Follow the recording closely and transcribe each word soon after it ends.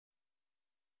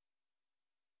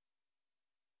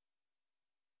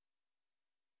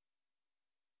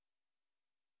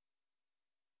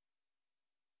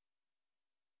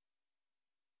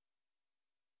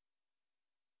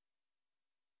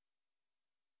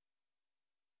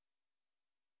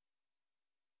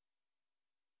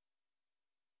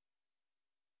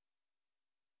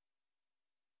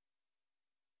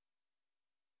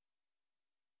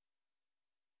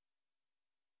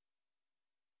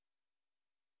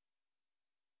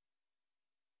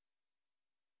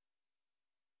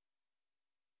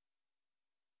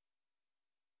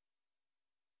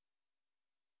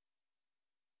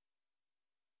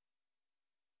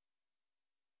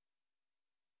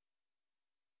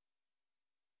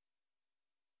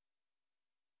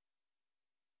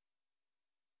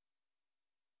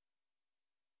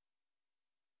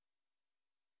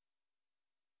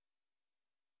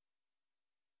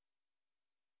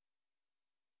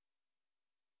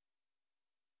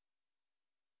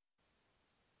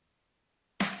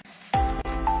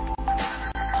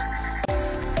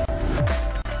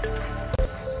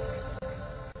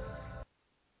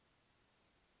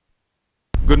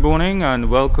Good morning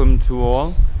and welcome to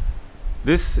all.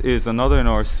 This is another in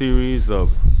our series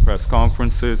of press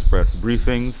conferences, press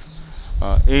briefings,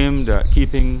 aimed at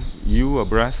keeping you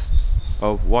abreast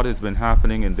of what has been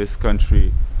happening in this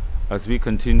country as we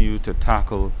continue to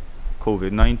tackle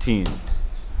COVID-19.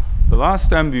 The last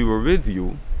time we were with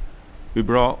you, we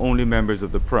brought only members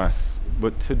of the press.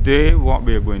 But today what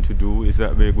we are going to do is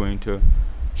that we are going to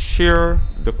share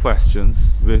the questions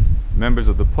with members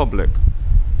of the public,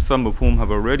 some of whom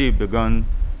have already begun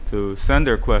to send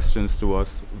their questions to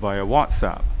us via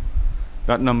WhatsApp.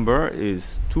 That number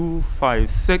is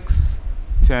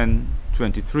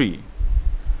 256-1023.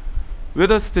 With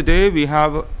us today we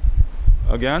have,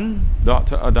 again,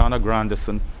 Dr. Adanna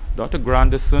Grandison. Dr.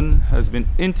 Grandison has been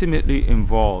intimately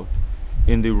involved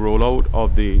in the rollout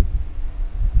of the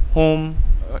home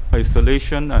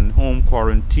isolation and home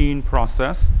quarantine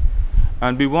process.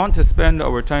 And we want to spend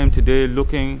our time today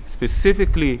looking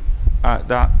specifically at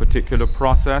that particular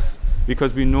process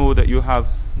because we know that you have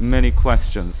many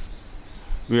questions.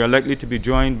 We are likely to be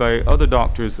joined by other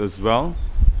doctors as well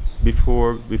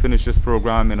before we finish this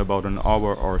program in about an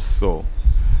hour or so.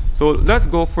 So let's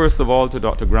go first of all to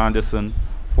Dr. Grandison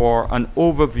for an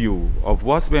overview of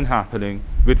what's been happening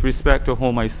with respect to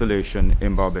home isolation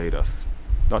in Barbados.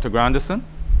 Dr. Grandison?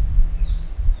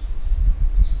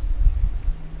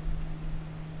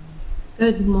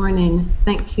 Good morning.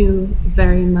 Thank you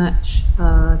very much,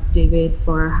 David,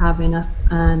 for having us,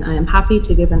 and I am happy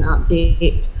to give an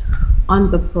update on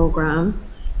the program.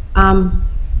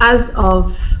 As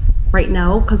of right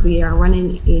now, because we are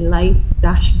running a live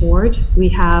dashboard, we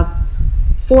have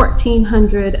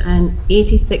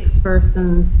 1,486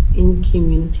 persons in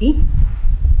community,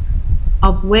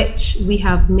 of which we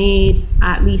have made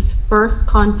at least first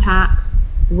contact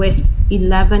with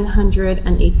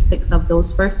 1,186 of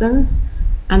those persons.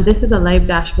 And this is a live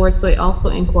dashboard, so it also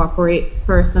incorporates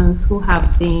persons who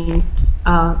have been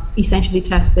essentially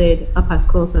tested up as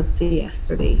close as to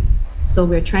yesterday. So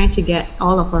we're trying to get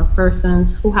all of our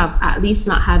persons who have at least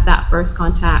not had that first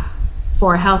contact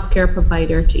for a healthcare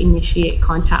provider to initiate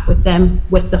contact with them,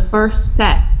 with the first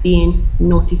step being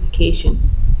notification.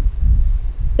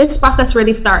 This process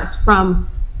really starts from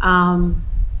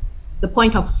the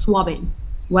point of swabbing,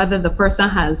 whether the person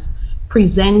has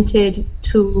presented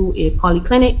to a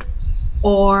polyclinic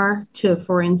or to,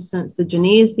 for instance, the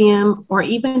gymnasium, or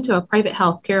even to a private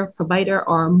healthcare provider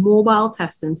or a mobile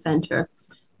testing center.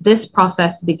 This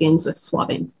process begins with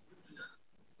swabbing.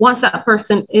 Once that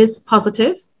person is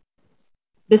positive,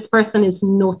 this person is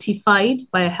notified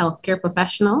by a healthcare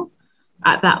professional.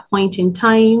 At that point in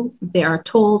time, they are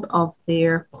told of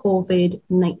their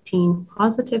COVID-19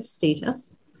 positive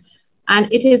status.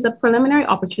 And it is a preliminary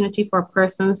opportunity for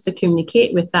persons to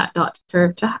communicate with that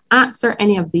doctor to answer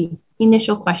any of the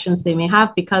initial questions they may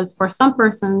have, because for some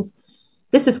persons,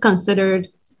 this is considered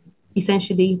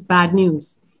essentially bad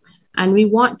news. And we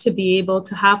want to be able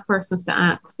to have persons to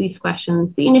ask these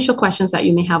questions, the initial questions that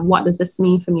you may have: what does this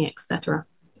mean for me, etc.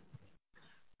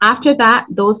 After that,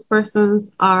 those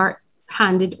persons are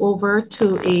handed over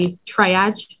to a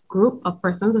triage group of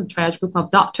persons, a triage group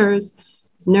of doctors,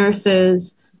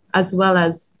 nurses, as well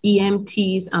as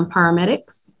EMTs and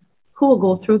paramedics, who will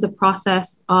go through the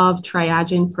process of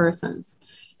triaging persons,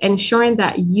 ensuring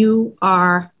that you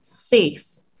are safe.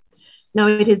 Now,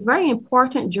 it is very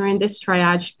important during this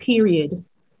triage period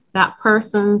that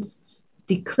persons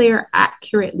declare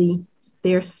accurately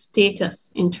their status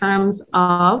in terms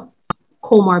of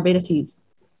comorbidities.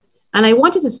 And I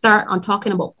wanted to start on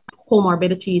talking about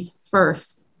comorbidities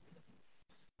first.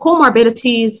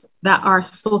 Comorbidities that are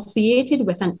associated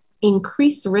with an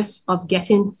increased risk of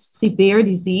getting severe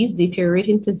disease,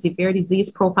 deteriorating to severe disease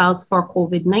profiles for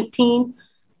COVID-19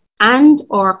 and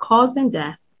or causing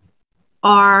death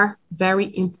are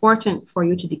very important for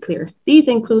you to declare. These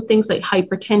include things like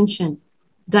hypertension,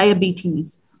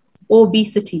 diabetes,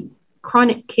 obesity,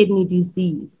 chronic kidney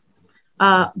disease.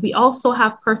 We also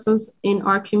have persons in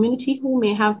our community who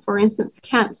may have, for instance,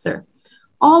 cancer.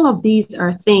 All of these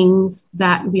are things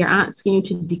that we are asking you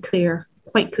to declare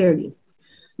quite clearly.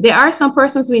 There are some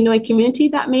persons we know in community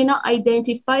that may not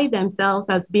identify themselves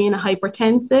as being a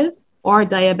hypertensive or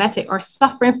diabetic or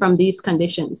suffering from these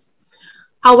conditions.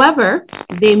 However,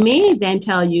 they may then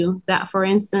tell you that, for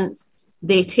instance,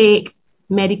 they take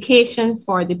medication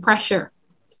for the pressure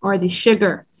or the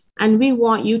sugar. And we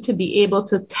want you to be able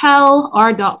to tell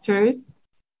our doctors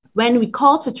when we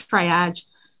call to triage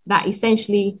that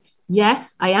essentially,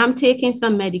 yes, I am taking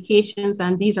some medications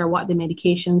and these are what the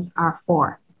medications are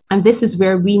for. And this is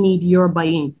where we need your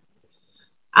buy-in.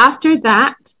 After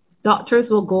that, doctors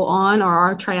will go on, or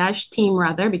our triage team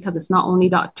rather, because it's not only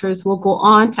doctors, will go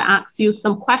on to ask you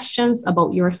some questions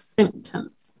about your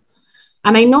symptoms.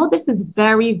 And I know this is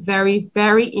very, very,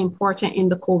 very important in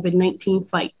the COVID-19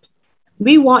 fight.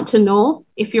 We want to know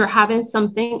if you're having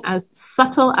something as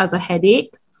subtle as a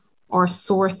headache or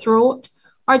sore throat,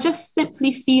 or just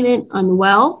simply feeling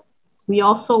unwell. We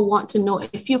also want to know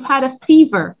if you've had a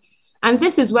fever. And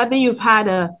this is whether you've had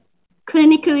a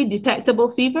clinically detectable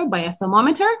fever by a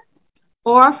thermometer,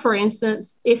 or for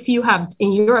instance, if you have,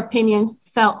 in your opinion,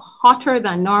 felt hotter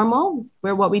than normal,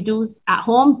 where what we do at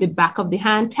home, the back of the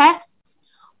hand test,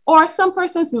 or some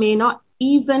persons may not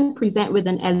even present with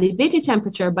an elevated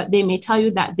temperature, but they may tell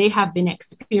you that they have been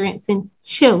experiencing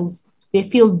chills. They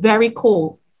feel very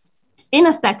cold in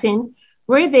a setting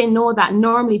where they know that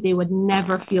normally they would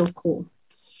never feel cold.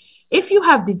 If you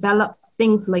have developed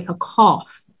things like a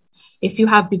cough, if you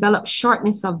have developed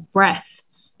shortness of breath,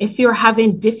 if you're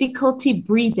having difficulty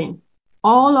breathing,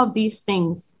 all of these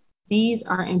things, these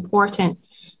are important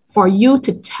for you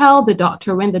to tell the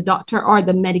doctor when the doctor or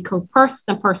the medical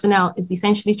personnel is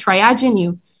essentially triaging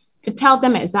you, to tell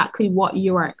them exactly what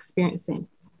you are experiencing.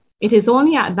 It is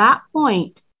only at that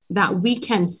point that we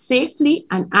can safely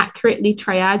and accurately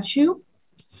triage you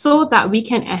so that we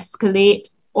can escalate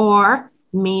or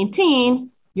maintain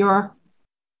your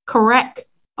correct,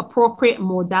 appropriate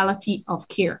modality of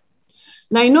care.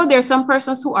 Now, I know there are some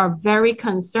persons who are very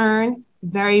concerned,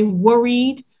 very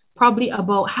worried, probably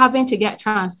about having to get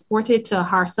transported to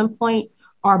Harrison Point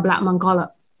or Black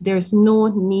Mongolia. There's no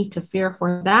need to fear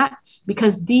for that,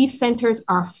 because these centers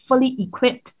are fully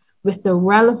equipped with the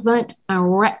relevant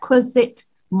and requisite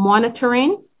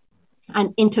monitoring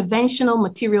and interventional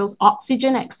materials,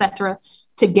 oxygen, etc.,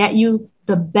 to get you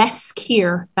the best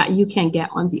care that you can get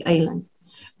on the island.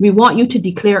 We want you to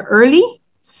declare early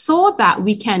so that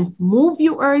we can move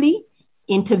you early,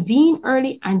 intervene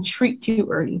early, and treat you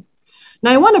early.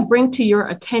 Now, I want to bring to your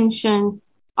attention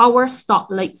our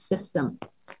stoplight system.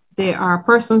 There are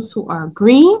persons who are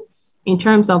green in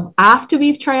terms of after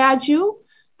we've triaged you,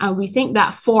 and we think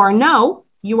that for now,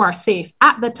 you are safe.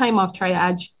 At the time of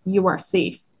triage, you are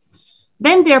safe.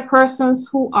 Then there are persons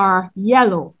who are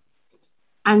yellow.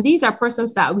 And these are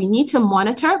persons that we need to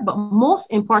monitor, but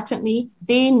most importantly,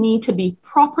 they need to be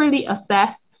properly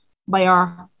assessed by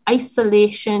our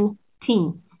isolation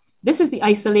team. This is the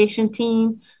isolation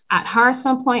team at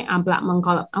Harrison Point and Black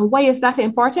Mongolia. And why is that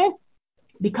important?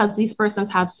 Because these persons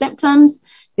have symptoms,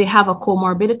 they have a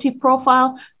comorbidity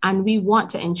profile, and we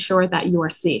want to ensure that you are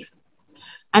safe.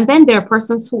 And then there are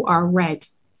persons who are red.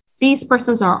 These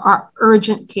persons are our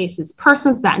urgent cases,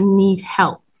 persons that need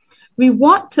help. We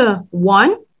want to,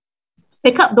 one,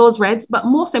 pick up those reds, but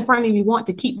most importantly, we want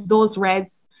to keep those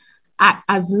reds at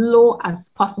as low as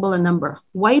possible a number.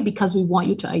 Why? Because we want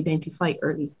you to identify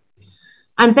early.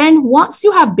 And then once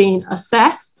you have been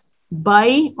assessed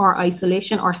by our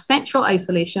isolation or central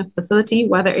isolation facility,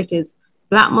 whether it is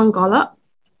Black Mongolia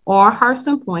or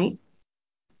Harrison Point,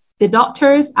 the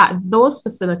doctors at those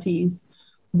facilities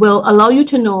will allow you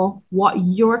to know what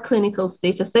your clinical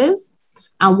status is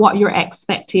and what your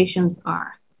expectations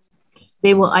are.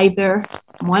 They will either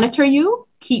monitor you,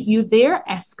 keep you there,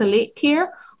 escalate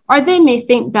care, or they may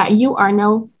think that you are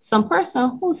now some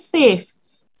person who's safe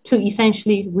to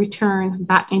essentially return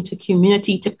back into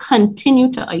community to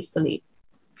continue to isolate.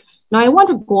 Now, I want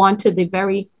to go on to the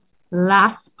very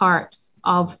last part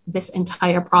of this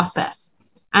entire process,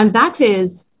 and that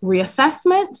is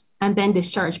reassessment and then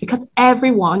discharge, because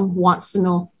everyone wants to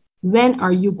know, when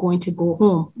are you going to go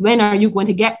home? When are you going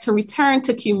to get to return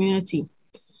to community?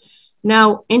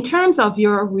 Now, in terms of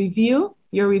your review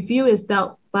is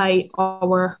dealt by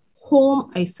our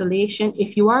home isolation.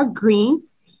 If you are green,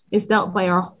 it's dealt by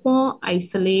our home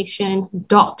isolation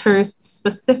doctors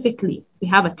specifically. We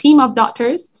have a team of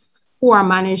doctors who are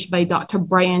managed by Dr.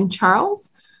 Brian Charles,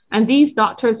 and these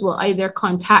doctors will either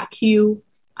contact you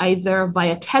either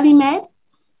via telemed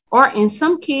or in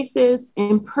some cases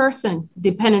in person,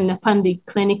 depending upon the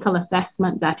clinical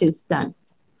assessment that is done.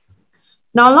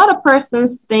 Now, a lot of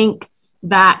persons think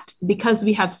that because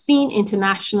we have seen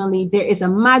internationally, there is a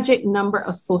magic number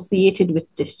associated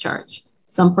with discharge.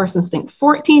 Some persons think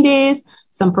 14 days,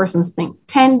 some persons think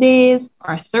 10 days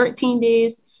or 13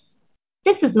 days.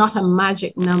 This is not a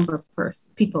magic number for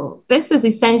people. This is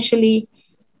essentially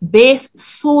based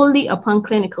solely upon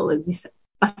clinical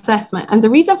assessment. And the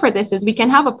reason for this is we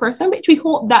can have a person, which we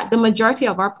hope that the majority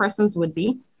of our persons would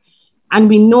be, and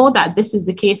we know that this is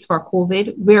the case for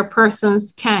COVID, where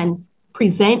persons can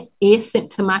present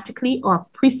asymptomatically or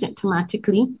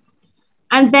pre-symptomatically,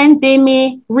 and then they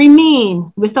may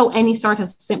remain without any sort of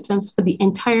symptoms for the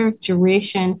entire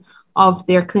duration of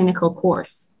their clinical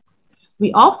course.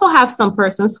 We also have some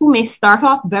persons who may start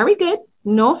off very good,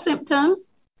 no symptoms,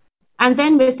 and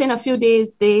then within a few days,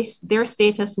 their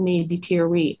status may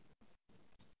deteriorate.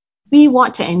 We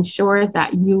want to ensure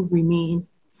that you remain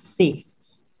safe.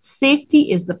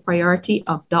 Safety is the priority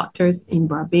of doctors in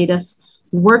Barbados,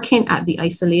 working at the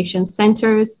isolation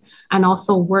centers and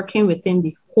also working within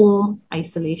the home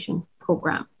isolation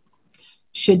program.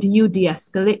 Should you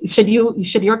de-escalate,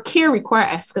 should your care require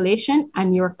escalation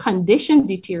and your condition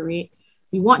deteriorate,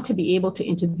 we want to be able to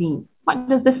intervene. What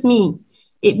does this mean?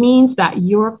 It means that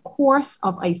your course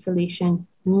of isolation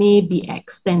may be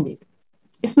extended.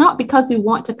 It's not because we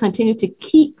want to continue to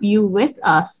keep you with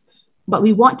us, but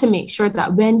we want to make sure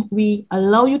that when we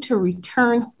allow you to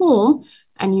return home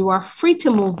and you are free to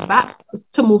move back,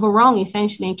 to move around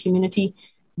essentially in community,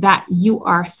 that you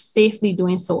are safely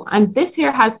doing so. And this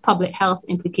here has public health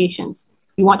implications.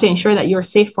 We want to ensure that you're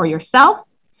safe for yourself.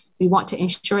 We want to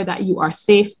ensure that you are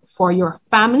safe for your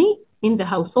family in the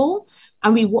household.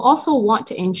 And we will also want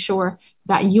to ensure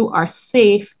that you are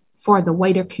safe for the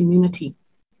wider community.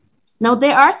 Now,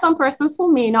 there are some persons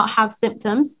who may not have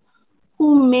symptoms,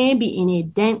 who may be in a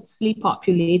densely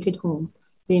populated home.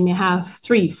 They may have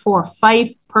 3, 4,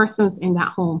 5 persons in that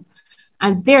home,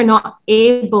 and they're not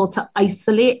able to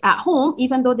isolate at home,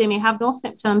 even though they may have no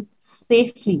symptoms,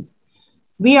 safely.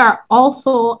 We are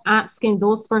also asking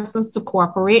those persons to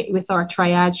cooperate with our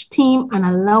triage team and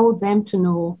allow them to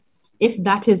know if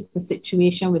that is the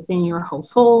situation within your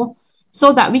household,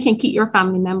 so that we can keep your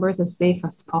family members as safe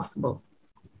as possible.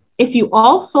 If you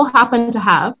also happen to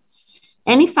have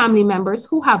any family members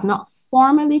who have not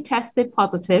formally tested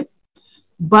positive,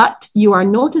 but you are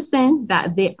noticing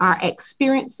that they are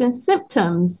experiencing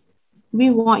symptoms,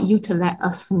 we want you to let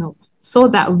us know so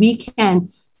that we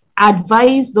can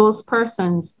advise those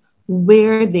persons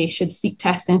where they should seek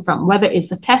testing from, whether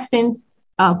it's a testing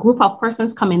group of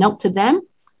persons coming out to them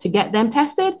to get them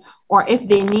tested, or if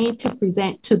they need to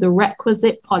present to the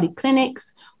requisite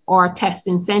polyclinics or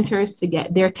testing centers to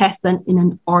get their tests done in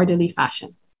an orderly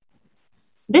fashion.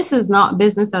 This is not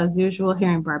business as usual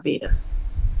here in Barbados.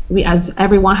 We, as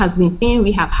everyone has been seeing,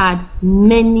 we have had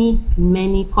many,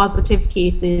 many positive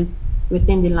cases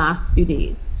within the last few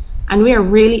days. And we are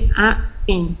really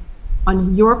asking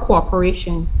on your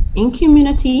cooperation in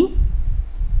community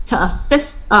to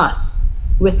assist us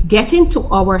with getting to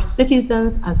our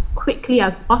citizens as quickly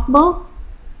as possible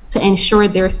to ensure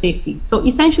their safety. So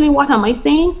essentially, what am I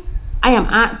saying? I am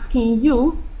asking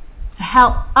you to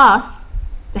help us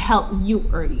to help you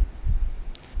early.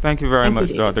 Thank you very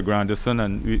much, Dr. Grandison,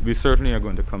 and we certainly are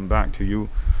going to come back to you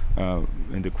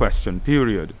in the question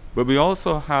period. But we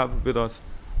also have with us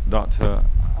Dr.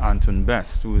 Anton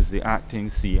Best, who is the acting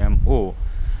CMO.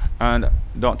 And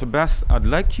Dr. Best, I'd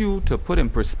like you to put in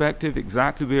perspective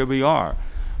exactly where we are,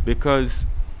 because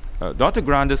Dr.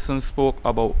 Grandison spoke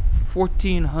about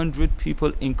 1,400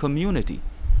 people in community.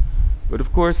 But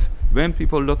of course, when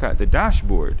people look at the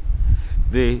dashboard,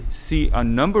 they see a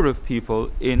number of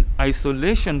people in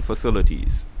isolation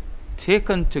facilities.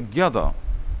 Taken together,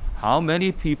 how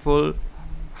many people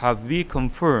have we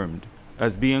confirmed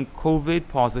as being COVID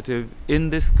positive in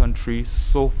this country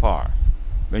so far,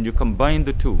 when you combine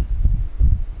the two?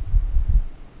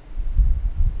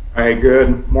 Hi,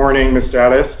 good morning, Mr.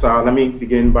 Ellis. Let me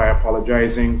begin by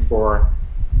apologizing for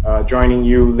joining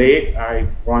you late. I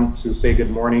want to say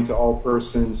good morning to all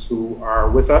persons who are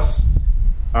with us.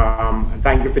 And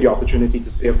thank you for the opportunity to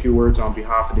say a few words on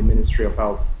behalf of the Ministry of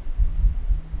Health.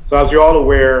 So as you're all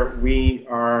aware, we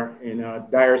are in a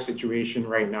dire situation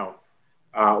right now.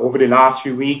 Over the last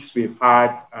few weeks, we've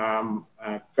had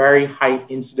a very high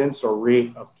incidence or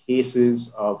rate of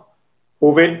cases of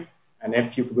COVID. And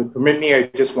if you would permit me, I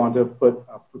just want to put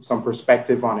some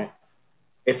perspective on it.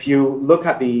 If you look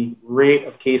at the rate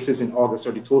of cases in August,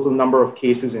 or the total number of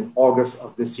cases in August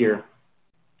of this year,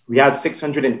 we had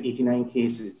 689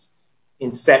 cases.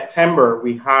 In September,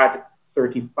 we had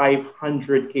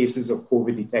 3,500 cases of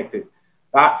COVID detected.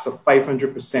 That's a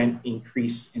 500%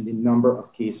 increase in the number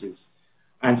of cases.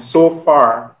 And so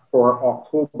far for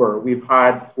October, we've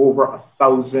had over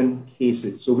 1,000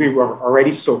 cases. So we've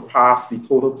already surpassed the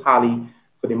total tally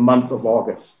for the month of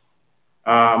August.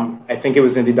 I think it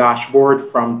was in the dashboard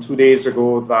from 2 days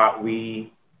ago that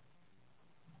we,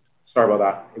 sorry about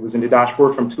that. It was in the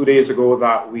dashboard from 2 days ago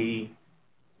that we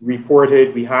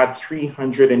reported we had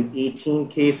 318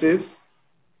 cases.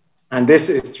 And this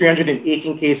is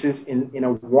 318 cases in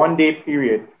a one-day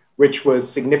period, which was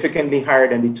significantly higher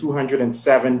than the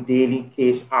 207 daily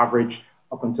case average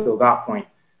up until that point.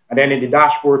 And then in the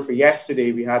dashboard for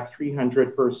yesterday, we had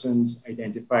 300 persons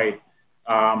identified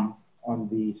on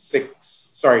the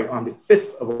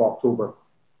 5th of October.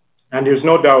 And there's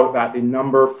no doubt that the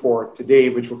number for today,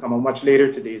 which will come out much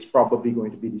later today, is probably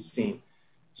going to be the same.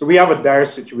 So we have a dire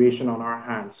situation on our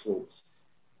hands, folks.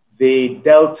 The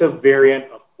Delta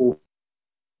variant of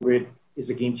COVID is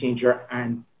a game changer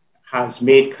and has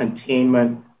made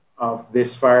containment of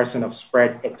this virus and of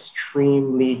spread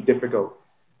extremely difficult.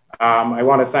 I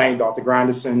want to thank Dr.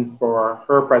 Grandison for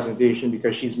her presentation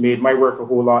because she's made my work a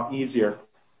whole lot easier.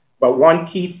 But one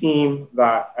key theme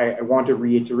that I want to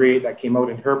reiterate that came out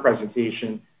in her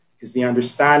presentation is the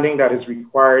understanding that is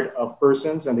required of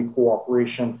persons and the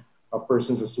cooperation of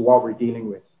persons as to what we're dealing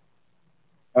with.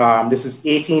 This is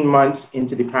 18 months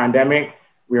into the pandemic.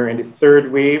 We're in the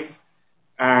third wave.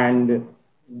 And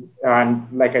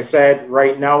like I said,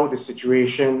 right now, the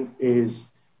situation is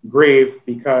grave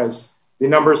because the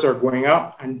numbers are going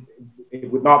up, and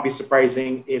it would not be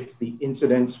surprising if the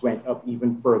incidence went up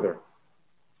even further.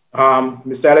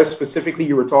 Mr. Ellis, specifically,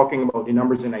 you were talking about the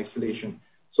numbers in isolation.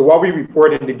 So what we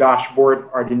report in the dashboard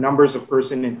are the numbers of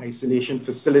persons in isolation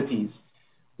facilities.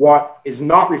 What is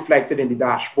not reflected in the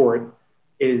dashboard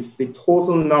is the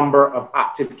total number of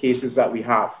active cases that we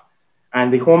have.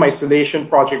 And the home isolation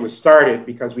project was started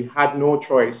because we had no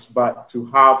choice but to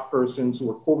have persons who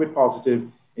were COVID positive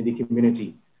in the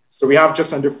community. So we have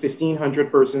just under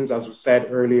 1,500 persons, as was said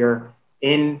earlier,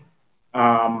 in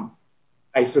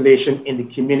isolation in the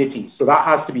community. So that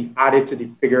has to be added to the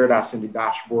figure that's in the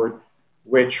dashboard,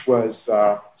 which was,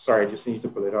 sorry, I just need to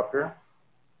pull it up here,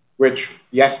 which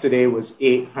yesterday was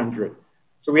 800.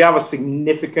 So we have a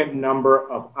significant number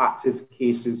of active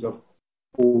cases of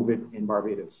COVID in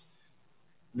Barbados.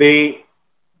 The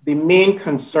main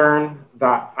concern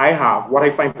that I have, what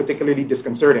I find particularly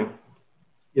disconcerting,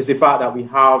 is the fact that we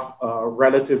have a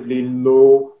relatively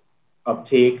low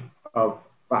uptake of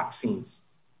vaccines.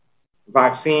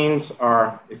 Vaccines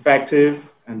are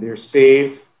effective and they're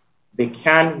safe. They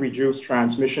can reduce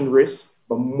transmission risk,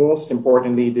 but most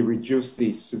importantly, they reduce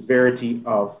the severity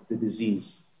of the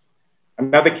disease.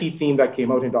 Another key theme that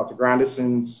came out in Dr.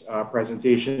 Grandison's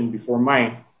presentation before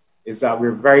mine is that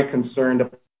we're very concerned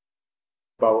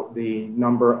about the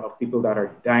number of people that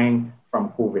are dying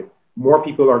from COVID. More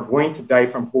people are going to die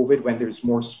from COVID when there's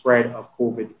more spread of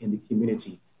COVID in the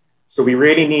community. So we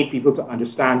really need people to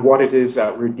understand what it is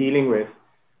that we're dealing with.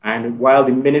 And while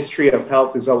the Ministry of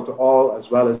Health is out to all, as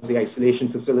well as the isolation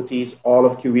facilities, all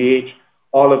of QEH,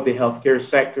 all of the healthcare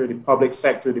sector, the public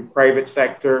sector, the private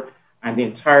sector, and the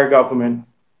entire government,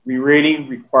 we really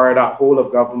require that whole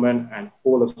of government and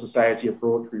whole of society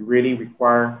approach. We really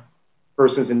require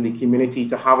persons in the community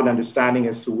to have an understanding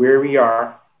as to where we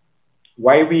are,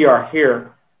 why we are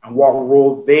here, and what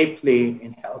role they play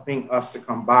in helping us to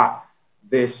combat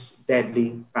this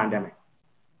deadly pandemic.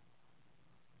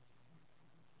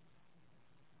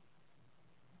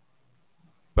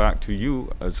 Back to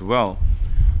you as well.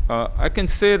 I can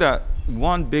say that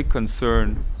one big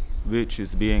concern which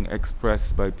is being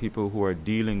expressed by people who are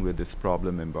dealing with this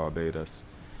problem in Barbados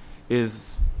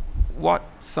is what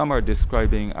some are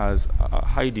describing as a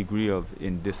high degree of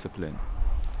indiscipline.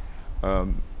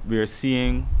 We are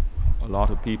seeing a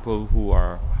lot of people who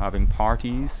are having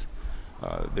parties.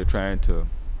 They're trying to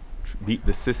beat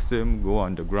the system, go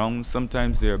underground.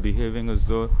 Sometimes they are behaving as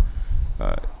though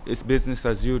it's business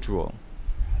as usual.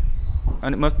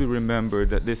 And it must be remembered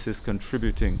that this is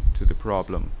contributing to the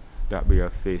problem that we are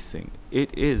facing.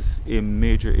 It is a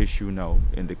major issue now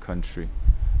in the country,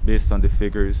 based on the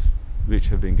figures which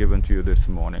have been given to you this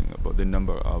morning about the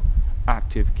number of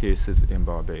active cases in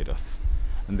Barbados.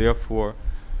 And therefore,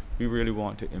 we really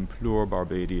want to implore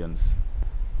Barbadians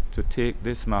to take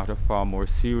this matter far more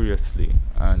seriously,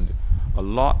 and a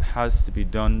lot has to be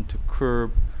done to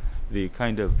curb the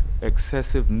kind of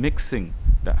excessive mixing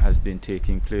that has been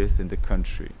taking place in the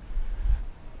country.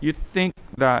 You'd think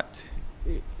that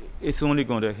it's only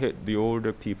going to hit the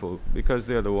older people because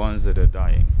they're the ones that are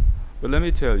dying. But let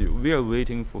me tell you, we are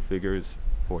waiting for figures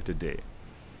for today.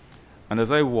 And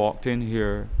as I walked in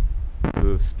here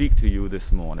to speak to you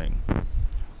this morning,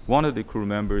 one of the crew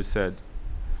members said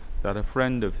that a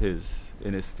friend of his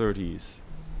in his 30s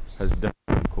has died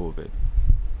from COVID.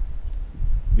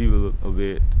 We will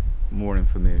await more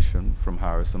information from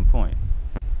Harrison Point.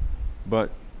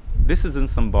 But this isn't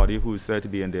somebody who is said to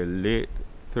be in their late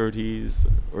 30s,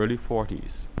 early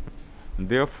 40s. And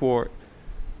therefore,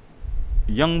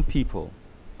 young people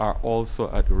are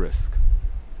also at risk.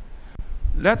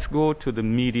 Let's go to the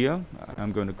media.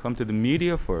 I'm going to come to the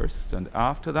media first, and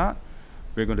after that,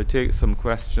 we're going to take some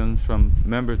questions from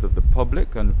members of the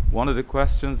public. And one of the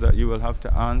questions that you will have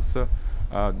to answer,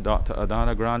 Dr.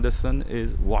 Adanna Grandison,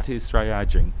 is what is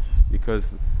triaging?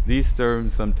 Because These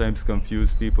terms sometimes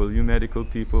confuse people. You medical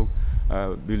people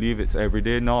believe it's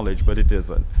everyday knowledge, but it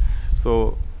isn't.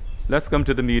 So let's come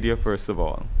to the media first of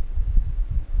all.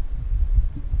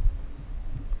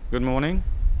 Good morning.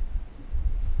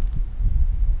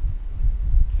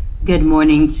 Good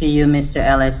morning to you, Mr.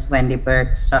 Ellis, Wendy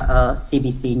Burke,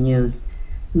 CBC News.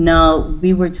 Now,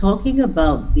 we were talking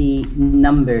about the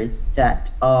numbers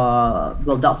that,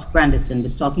 well, Dr. Grandison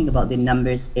was talking about the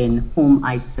numbers in home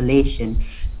isolation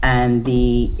and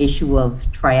the issue of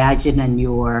triaging and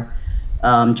your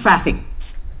traffic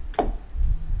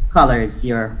colors,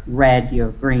 your red, your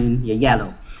green, your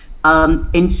yellow.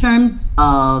 In terms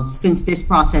of, since this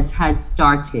process has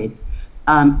started,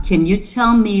 can you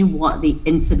tell me what the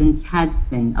incidence has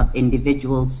been of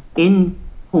individuals in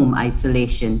home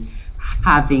isolation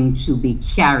having to be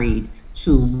carried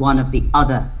to one of the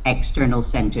other external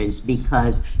centers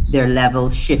because their level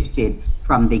shifted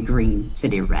from the green to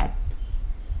the red?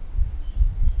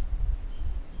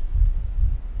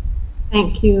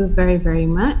 Thank you very, very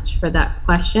much for that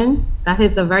question. That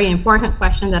is a very important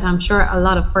question that I'm sure a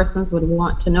lot of persons would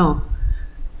want to know.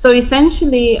 So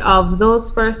essentially, of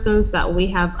those persons that we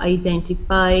have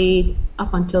identified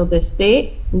up until this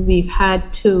date, we've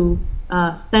had to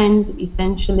send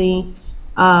essentially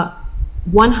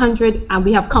 100, and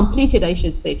we have completed, I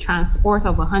should say, transport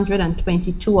of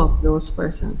 122 of those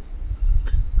persons.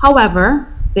 However,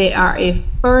 there are a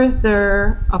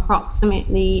further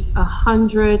approximately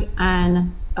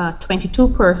 122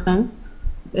 persons,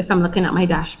 if I'm looking at my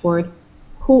dashboard,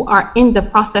 who are in the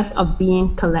process of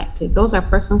being collected. Those are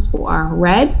persons who are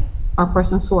red or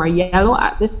persons who are yellow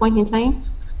at this point in time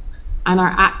and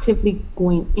are actively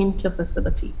going into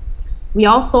facility. We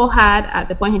also had, at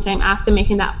the point in time after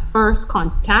making that first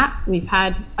contact, we've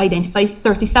had identified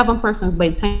 37 persons by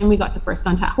the time we got to first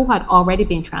contact who had already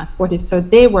been transported. So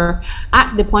they were,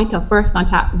 at the point of first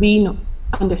contact, we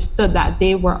understood that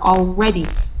they were already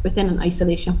within an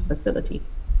isolation facility.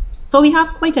 So we have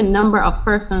quite a number of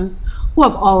persons who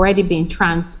have already been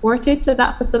transported to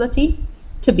that facility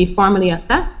to be formally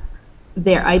assessed.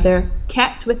 They're either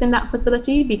kept within that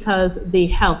facility because the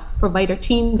health provider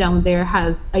team down there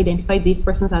has identified these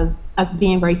persons as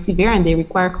being very severe and they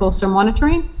require closer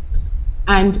monitoring.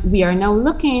 And we are now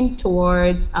looking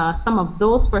towards some of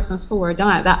those persons who were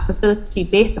down at that facility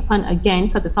based upon, again,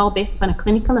 because it's all based upon a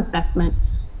clinical assessment,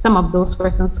 some of those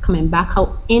persons coming back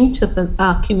out into the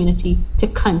community to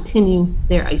continue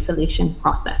their isolation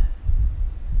process.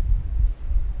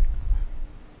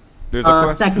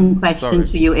 Second question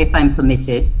to you, if I'm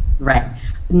permitted. Right.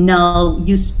 Now,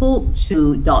 you spoke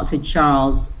to Dr.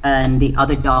 Charles and the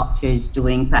other doctors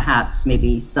doing perhaps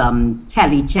maybe some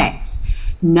tele-checks.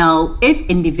 Now, if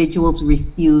individuals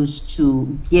refuse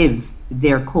to give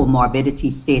their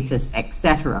comorbidity status,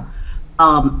 etc.,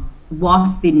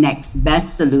 what's the next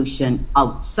best solution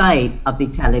outside of the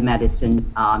telemedicine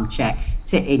check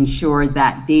to ensure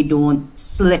that they don't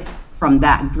slip from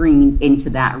that green into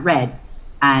that red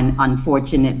and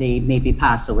unfortunately maybe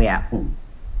pass away at home?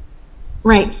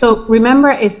 Right, so remember,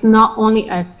 it's not only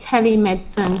a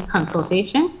telemedicine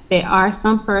consultation. There are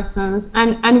some persons,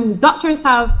 and doctors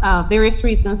have various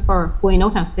reasons for going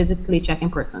out and physically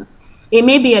checking persons. It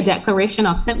may be a declaration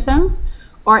of symptoms,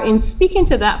 or in speaking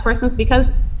to that person's, because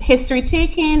history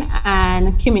taking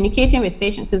and communicating with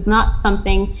patients is not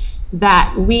something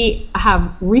that we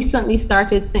have recently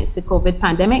started since the COVID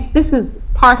pandemic. This is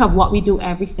part of what we do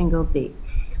every single day.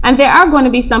 And there are going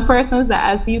to be some persons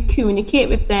that as you communicate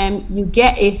with them, you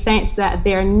get a sense that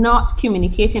they're not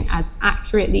communicating as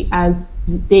accurately as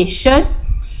they should.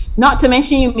 Not to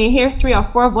mention, you may hear 3 or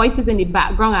 4 voices in the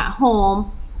background at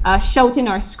home shouting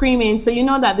or screaming. So you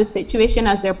know that the situation,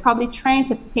 as they're probably trying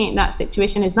to paint that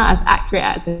situation, is not as accurate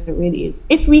as it really is.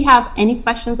 If we have any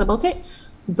questions about it,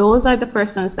 those are the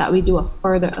persons that we do a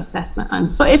further assessment on.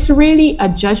 So it's really a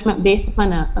judgment based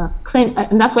upon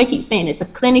and that's why I keep saying it's a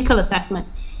clinical assessment.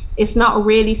 It's not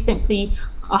really simply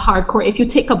a hardcore, if you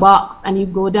tick a box and you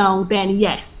go down, then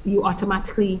yes, you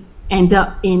automatically end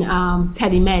up in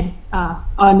telemed,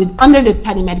 under the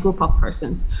telemed group of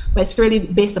persons. But it's really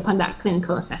based upon that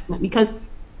clinical assessment, because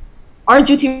our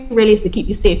duty really is to keep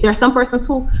you safe. There are some persons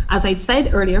who, as I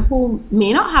said earlier, who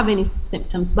may not have any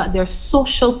symptoms, but their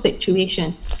social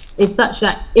situation is such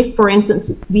that if, for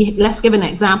instance, let's give an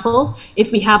example,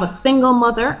 if we have a single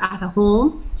mother at a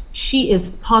home, she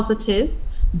is positive,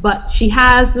 but she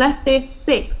has, let's say,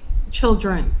 6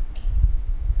 children.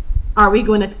 Are we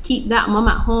going to keep that mom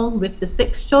at home with the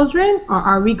 6 children, or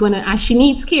are we going to, as she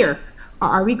needs care, or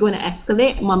are we going to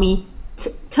escalate mommy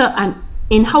to an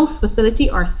in-house facility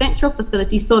or central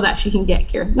facility so that she can get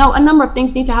care. Now, a number of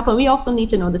things need to happen. We also need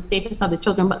to know the status of the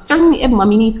children, but certainly if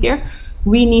mommy needs care,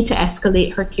 we need to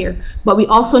escalate her care. But we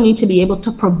also need to be able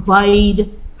to provide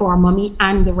for mommy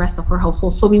and the rest of her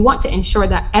household. So we want to ensure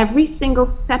that every single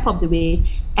step of the way,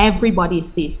 everybody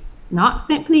is safe. Not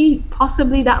simply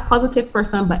possibly that positive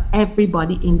person, but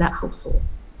everybody in that household.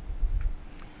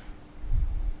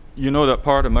 You know that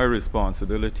part of my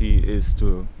responsibility is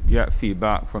to get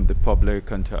feedback from the public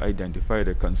and to identify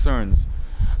the concerns.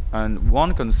 And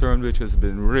one concern which has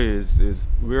been raised is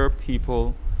where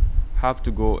people have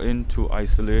to go into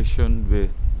isolation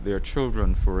with their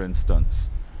children, for instance.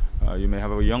 You may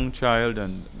have a young child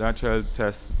and that child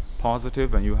tests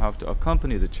positive and you have to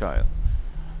accompany the child.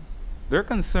 Their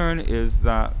concern is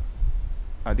that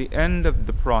at the end of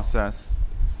the process,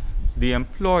 the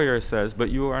employer says, but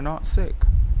you are not sick.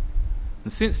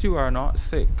 And since you are not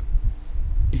sick,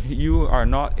 you are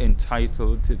not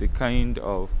entitled to the kind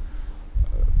of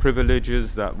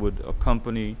privileges that would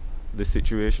accompany the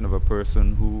situation of a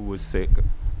person who was sick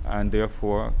and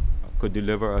therefore could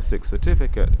deliver a sick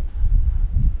certificate.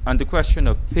 And the question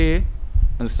of pay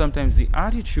and sometimes the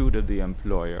attitude of the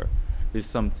employer is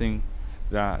something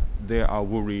that they are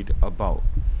worried about.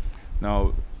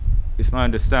 Now, it's my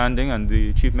understanding, and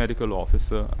the Chief Medical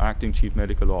Officer, Acting Chief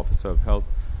Medical Officer of Health,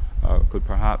 could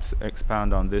perhaps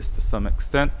expand on this to some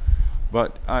extent,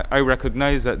 but I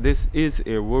recognize that this is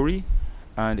a worry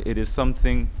and it is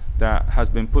something that has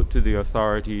been put to the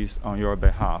authorities on your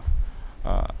behalf.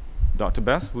 Dr.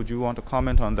 Best, would you want to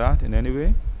comment on that in any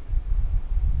way?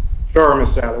 Sure,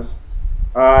 Mr. Ellis.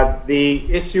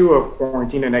 The issue of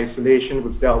quarantine and isolation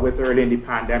was dealt with early in the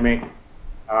pandemic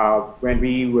when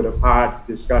we would have had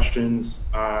discussions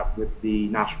with the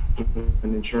National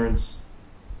Insurance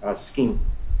Scheme.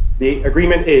 The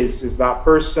agreement is that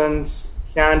persons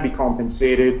can be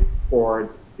compensated for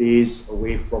days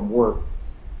away from work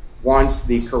once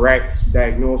the correct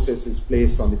diagnosis is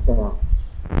placed on the form.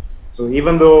 So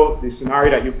even though the scenario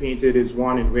that you painted is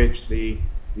one in which the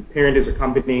parent is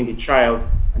accompanying the child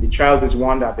and the child is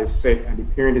one that is sick and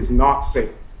the parent is not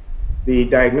sick, the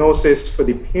diagnosis for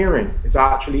the parent is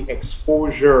actually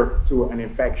exposure to an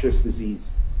infectious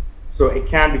disease. So it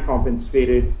can be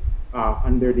compensated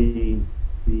under the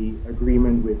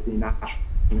agreement with the National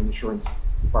Insurance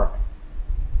Department.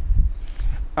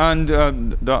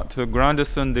 And Dr.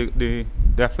 Grandison, the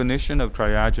definition of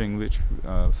triaging, which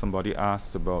somebody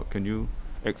asked about, can you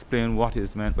explain what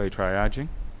is meant by triaging?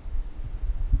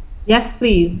 Yes,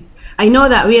 please. I know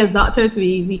that we as doctors,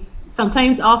 we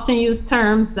sometimes often use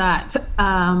terms that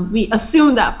we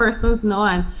assume that persons know,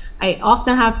 and I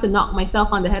often have to knock myself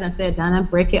on the head and say, Dana,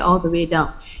 break it all the way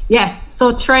down. Yes,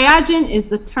 so triaging is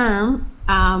the term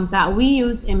that we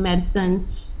use in medicine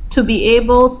to be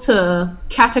able to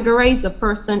categorize a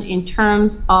person in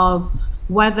terms of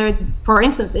whether, for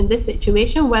instance, in this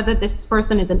situation, whether this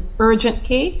person is an urgent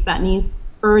case that needs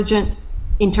urgent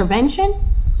intervention,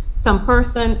 some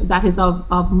person that is of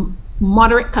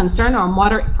moderate concern or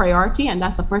moderate priority, and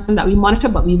that's a person that we monitor,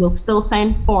 but we will still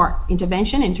send for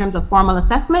intervention in terms of formal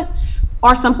assessment,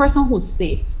 or some person who's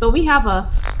safe. So we have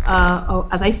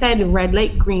as I said, a red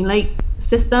light, green light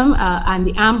system, and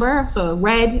the amber, so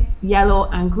red, yellow,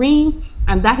 and green,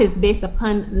 and that is based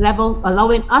upon level,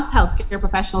 allowing us healthcare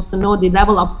professionals to know the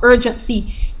level of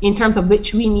urgency in terms of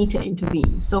which we need to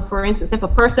intervene. So for instance, if a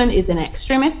person is an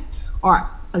extremist, or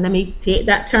let me take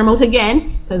that term out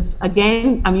again, because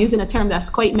again, I'm using a term that's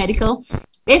quite medical.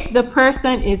 If the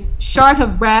person is short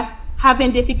of breath,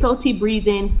 having difficulty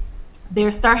breathing,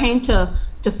 they're starting to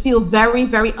feel very,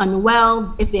 very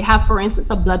unwell. If they have, for instance,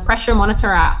 a blood pressure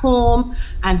monitor at home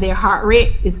and their heart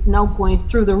rate is now going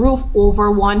through the roof,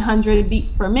 over 100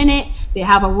 beats per minute, they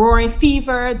have a roaring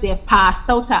fever, they've passed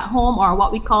out at home, or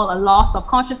what we call a loss of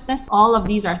consciousness, all of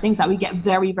these are things that we get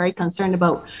very, very concerned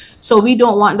about. So we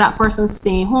don't want that person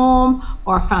staying home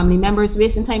or family members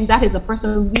wasting time. That is a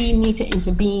person we need to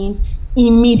intervene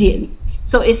immediately.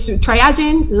 So it's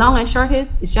triaging, long and short is,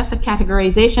 it's just a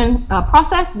categorization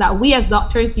process that we as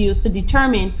doctors use to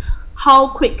determine how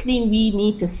quickly we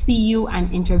need to see you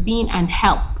and intervene and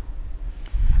help.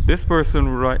 This person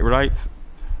writes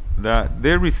that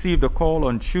they received a call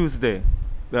on Tuesday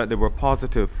that they were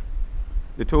positive.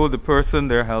 They told the person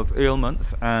their health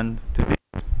ailments, and to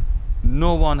date,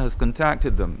 no one has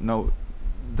contacted them. Now,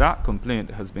 that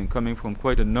complaint has been coming from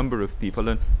quite a number of people,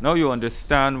 and now you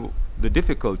understand the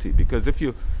difficulty, because if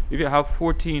you have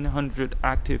 1,400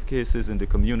 active cases in the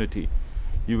community,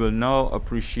 you will now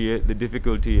appreciate the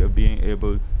difficulty of being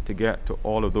able to get to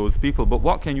all of those people. But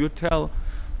what can you tell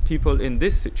people in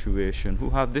this situation who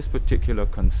have this particular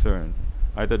concern,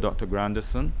 either Dr.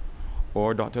 Grandison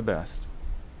or Dr. Best?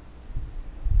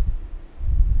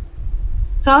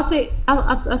 So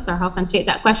I'll start off and take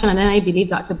that question, and then I believe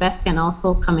Dr. Best can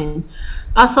also come in.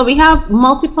 So we have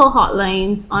multiple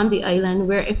hotlines on the island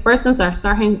where if persons are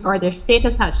starting or their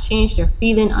status has changed, they're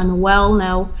feeling unwell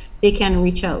now, they can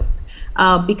reach out.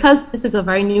 Because this is a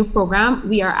very new program,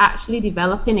 we are actually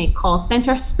developing a call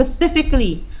center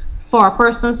specifically for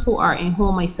persons who are in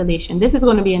home isolation. This is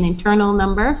going to be an internal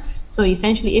number. So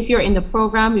essentially, if you're in the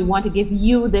program, we want to give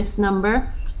you this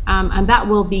number. And that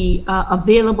will be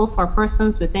available for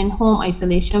persons within home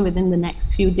isolation within the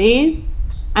next few days.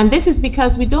 And this is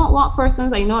because we don't want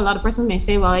persons, I know a lot of persons may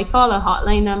say, well, I call a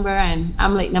hotline number and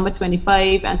I'm like number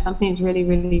 25 and something is really,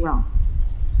 really wrong.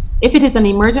 If it is an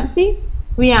emergency,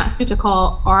 we ask you to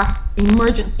call our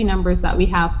emergency numbers that we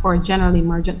have for general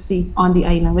emergency on the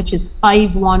island, which is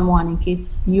 511 in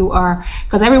case you are,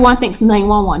 because everyone thinks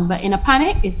 911, but in a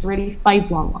panic, it's really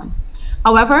 511.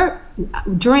 However,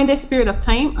 during this period of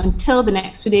time, until the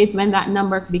next few days when that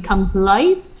number becomes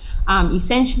live,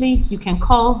 essentially you can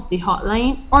call the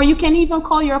hotline, or you can even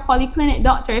call your polyclinic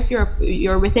doctor if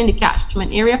you're within the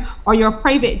catchment area, or your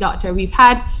private doctor. We've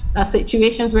had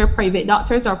situations where private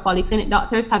doctors or polyclinic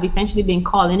doctors have essentially been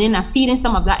calling in and feeding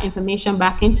some of that information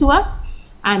back into us,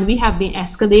 and we have been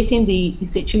escalating the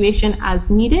situation as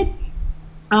needed.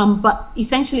 But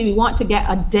essentially we want to get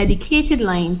a dedicated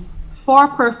line for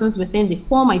persons within the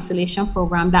home isolation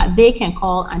program that they can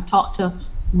call and talk to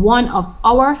one of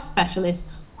our specialists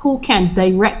who can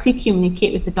directly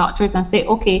communicate with the doctors and say,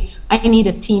 okay, I need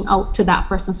a team out to that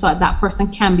person so that person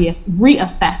can be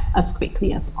reassessed as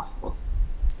quickly as possible.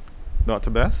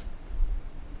 Dr. Best?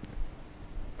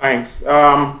 Thanks.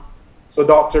 So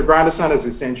Dr. Grandison has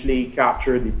essentially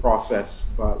captured the process,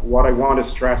 but what I want to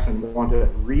stress and want to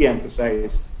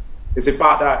re-emphasize is the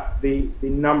fact that the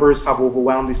numbers have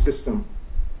overwhelmed the system.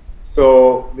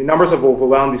 So the numbers have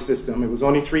overwhelmed the system. It was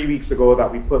only 3 weeks ago that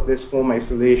we put this home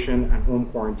isolation and home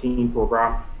quarantine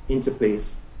program into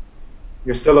place.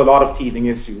 There's still a lot of teething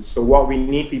issues. So what we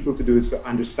need people to do is to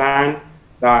understand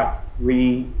that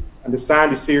we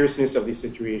understand the seriousness of the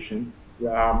situation,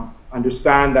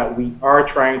 understand that we are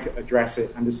trying to address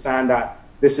it, understand that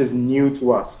this is new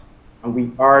to us, and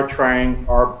we are trying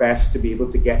our best to be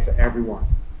able to get to everyone.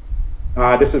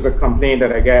 This is a complaint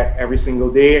that I get every single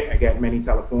day. I get many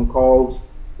telephone calls,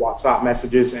 WhatsApp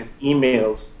messages, and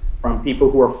emails from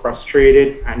people who are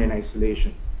frustrated and in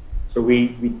isolation. So we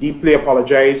deeply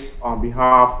apologize on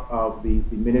behalf of the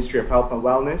Ministry of Health and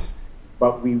Wellness,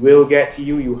 but we will get to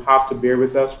you. You have to bear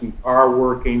with us. We are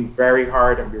working very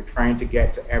hard and we're trying to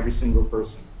get to every single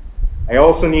person. I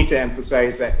also need to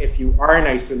emphasize that if you are in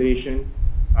isolation,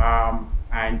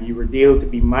 and you were deemed to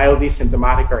be mildly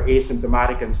symptomatic or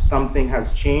asymptomatic and something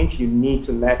has changed, you need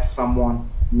to let someone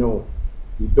know.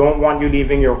 We don't want you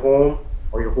leaving your home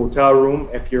or your hotel room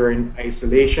if you're in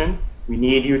isolation. We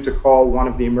need you to call one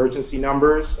of the emergency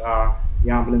numbers, the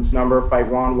ambulance number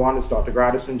 511 as Dr.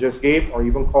 Grandison just gave, or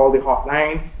even call the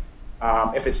hotline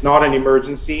if it's not an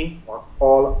emergency, or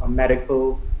call a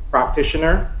medical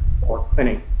practitioner or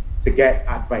clinic to get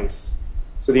advice.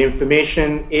 So the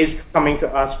information is coming to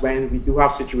us when we do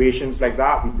have situations like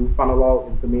that. We do funnel all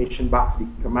information back to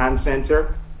the command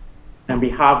center, and we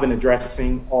have been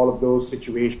addressing all of those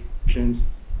situations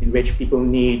in which people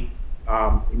need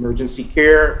emergency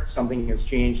care. Something has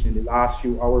changed in the last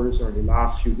few hours or the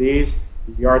last few days.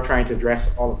 We are trying to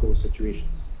address all of those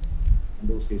situations in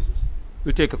those cases.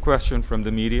 We'll take a question from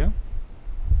the media.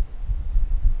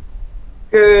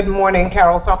 Good morning,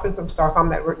 Carol Toppin from Starcom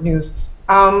Network News.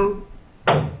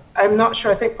 I'm not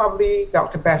sure, I think probably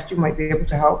Dr. Best, you might be able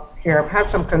to help here. I've had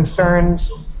some concerns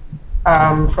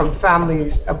from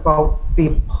families about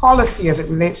the policy as it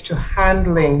relates to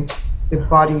handling the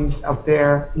bodies of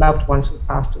their loved ones who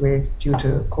passed away due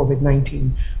to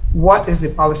COVID-19. What is the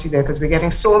policy there? Because we're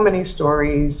getting so many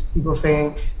stories, people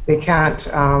saying they can't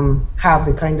have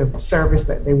the kind of service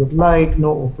that they would like,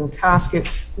 no open casket.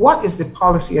 What is the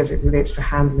policy as it relates to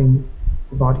handling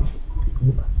the bodies of people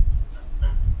who passed?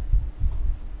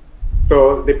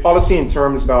 So the policy in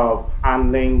terms of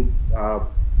handling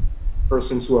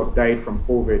persons who have died from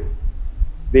COVID,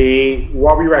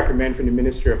 what we recommend from the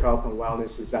Ministry of Health and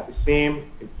Wellness is that the same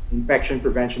infection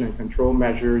prevention and control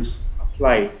measures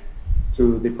apply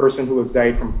to the person who has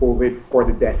died from COVID for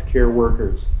the death care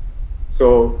workers.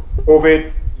 So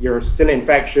COVID, you're still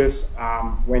infectious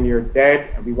when you're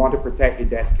dead, and we want to protect the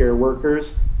death care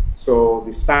workers. So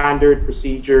the standard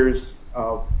procedures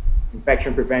of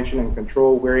infection prevention and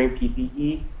control, wearing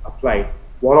PPE apply.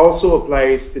 What also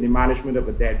applies to the management of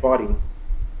a dead body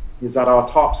is that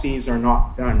autopsies are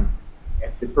not done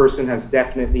if the person has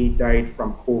definitely died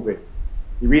from COVID.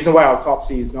 The reason why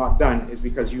autopsy is not done is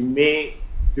because you may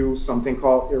do something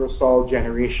called aerosol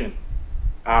generation,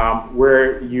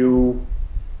 where you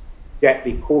get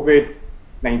the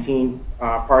COVID-19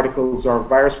 particles or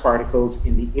virus particles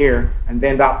in the air, and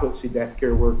then that puts the death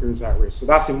care workers at risk. So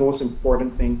that's the most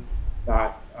important thing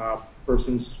that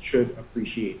persons should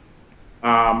appreciate.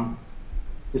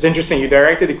 It's interesting, you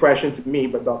directed the question to me,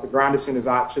 but Dr. Grandison is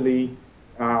actually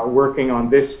working on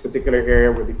this particular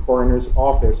area with the coroner's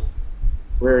office,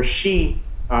 where she,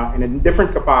 in a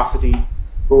different capacity,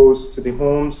 goes to the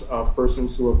homes of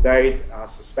persons who have died,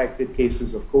 suspected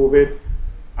cases of COVID,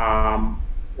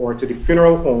 or to the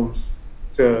funeral homes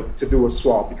to do a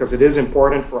swab, because it is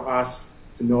important for us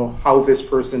to know how this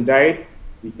person died.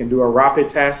 We can do a rapid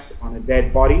test on a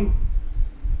dead body,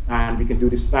 and we can do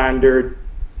the standard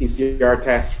PCR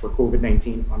test for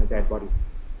COVID-19 on a dead body.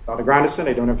 Dr. Grandison,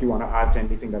 I don't know if you want to add to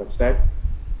anything that I've said.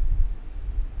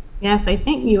 Yes, I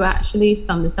think you actually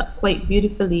summed it up quite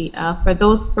beautifully. For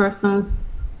those persons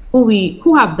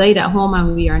who have died at home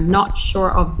and we are not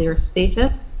sure of their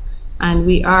status, and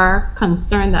we are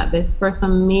concerned that this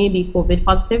person may be COVID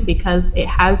positive, because it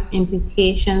has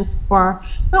implications for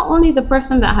not only the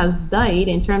person that has died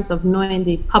in terms of knowing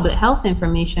the public health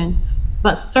information,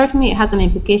 but certainly it has an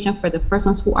implication for the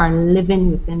persons who are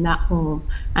living within that home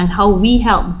and how we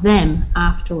help them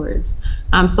afterwards.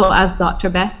 So as Dr.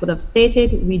 Best would have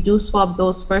stated, we do swab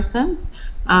those persons,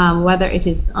 whether it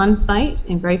is on site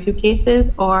in very few cases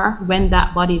or when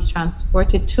that body is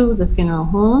transported to the funeral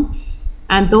home.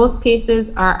 And those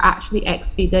cases are actually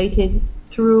expedited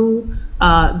through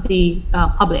the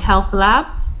public health lab,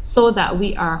 so that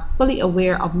we are fully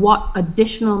aware of what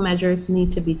additional measures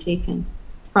need to be taken.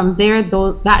 From there,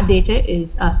 that data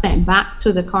is sent back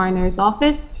to the coroner's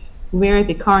office, where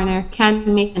the coroner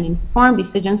can make an informed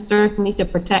decision, certainly to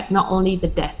protect not only the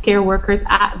death care workers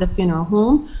at the funeral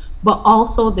home, but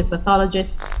also the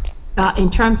pathologist in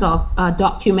terms of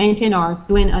documenting or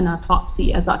doing an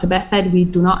autopsy. As Dr. Best said, we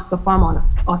do not perform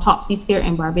autopsies here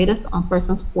in Barbados on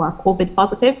persons who are COVID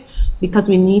positive, because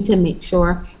we need to make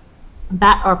sure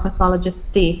that our pathologists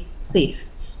stay safe.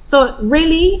 So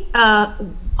really,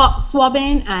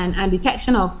 swabbing and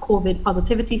detection of COVID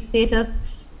positivity status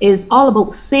is all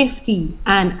about safety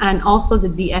and also the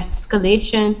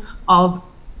de-escalation of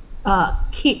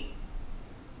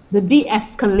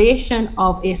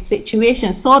a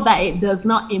situation, so that it does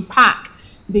not impact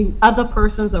the other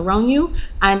persons around you,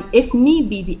 and if need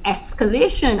be, the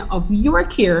escalation of your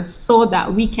care, so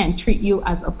that we can treat you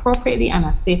as appropriately and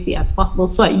as safely as possible,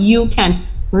 so that you can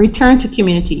return to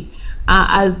community.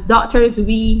 As doctors,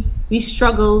 we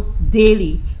struggle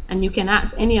daily, and you can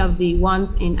ask any of the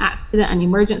ones in accident and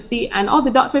emergency, and all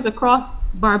the doctors across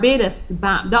Barbados,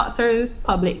 bank doctors,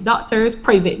 public doctors,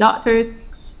 private doctors,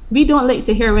 we don't like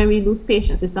to hear when we lose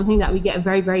patients. It's something that we get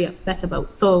very, very upset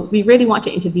about. So we really want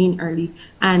to intervene early,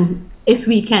 and if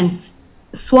we can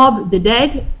swab the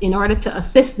dead in order to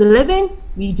assist the living,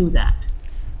 we do that.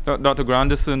 Dr.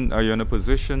 Grandison, are you in a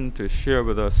position to share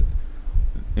with us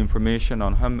information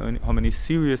on how many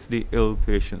seriously ill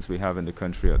patients we have in the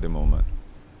country at the moment?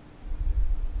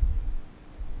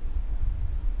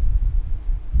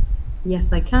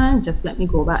 Yes, I can. Just let me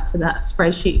go back to that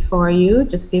spreadsheet for you.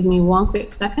 Just give me one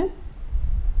quick second.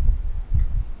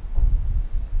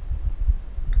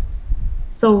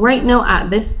 So right now, at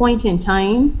this point in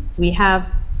time, we have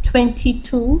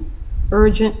 22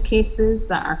 urgent cases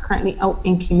that are currently out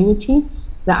in community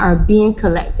that are being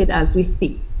collected as we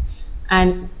speak.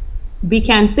 And we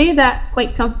can say that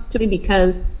quite comfortably,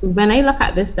 because when I look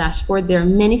at this dashboard, there are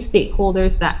many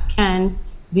stakeholders that can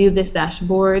view this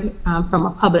dashboard from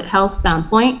a public health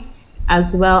standpoint,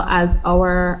 as well as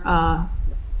our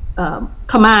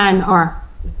command or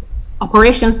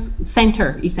operations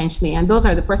center, essentially. And those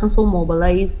are the persons who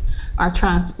mobilize our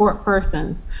transport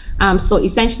persons. So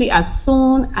essentially, as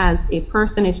soon as a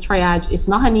person is triaged, it's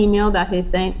not an email that is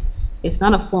sent, it's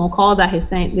not a phone call that is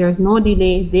sent, there's no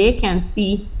delay. They can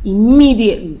see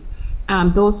immediately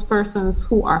those persons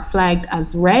who are flagged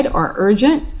as red or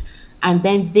urgent, and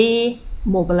then they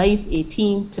mobilize a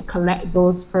team to collect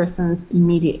those persons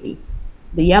immediately.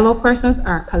 The yellow persons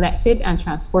are collected and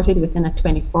transported within a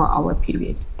 24-hour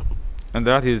period. And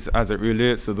that is as it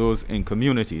relates to those in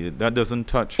community. That doesn't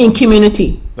touch in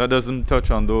community. That doesn't touch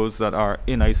on those that are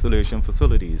in isolation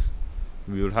facilities.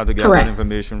 We would have to get Correct. that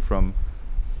information from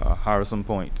Harrison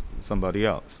Point, somebody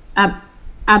else.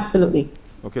 Absolutely.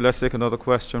 Okay, let's take another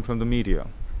question from the media.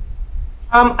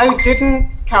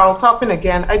 Carol, Toppin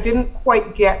again, I didn't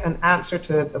quite get an answer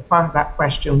to the part of that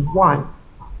question. One,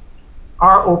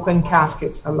 are open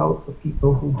caskets allowed for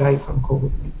people who died from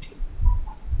COVID-19?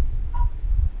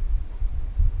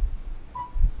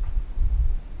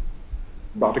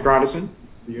 Dr. Grandison,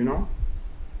 do you know?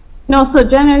 No, so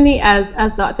generally, as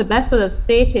Dr. Best would have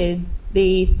stated,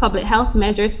 the public health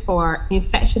measures for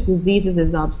infectious diseases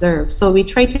is observed. So we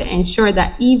try to ensure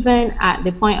that even at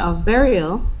the point of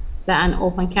burial, that an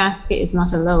open casket is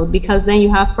not allowed, because then you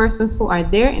have persons who are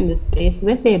there in the space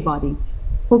with their body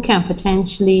who can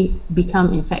potentially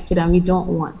become infected, and we don't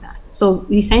want that. So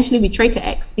essentially, we try to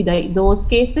expedite those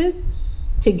cases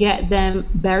to get them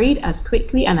buried as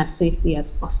quickly and as safely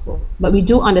as possible. But we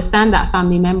do understand that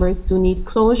family members do need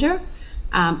closure,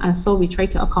 and so we try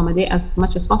to accommodate as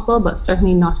much as possible, but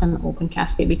certainly not an open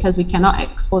casket, because we cannot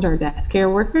expose our death care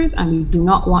workers, and we do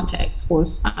not want to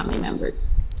expose family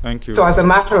members. Thank you. So as a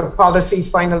matter of policy,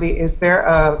 finally, is there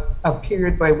a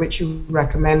period by which you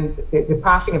recommend the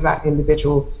passing of that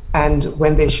individual and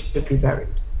when they should be buried?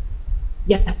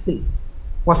 Yes, please.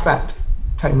 What's that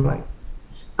timeline?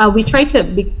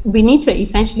 We need to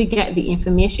essentially get the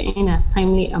information in as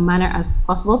timely a manner as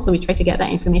possible. So we try to get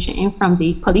that information in from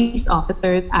the police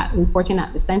officers reporting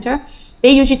at the center.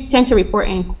 They usually tend to report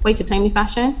in quite a timely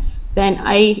fashion. Then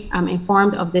I am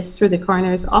informed of this through the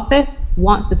coroner's office.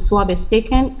 Once the swab is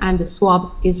taken and the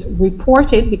swab is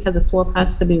reported, because the swab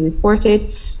has to be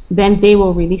reported, then they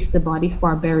will release the body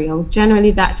for burial.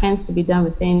 Generally, that tends to be done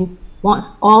within,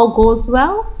 once all goes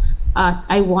well,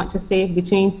 I want to say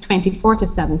between 24 to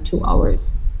 72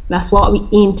 hours. That's what we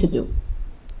aim to do.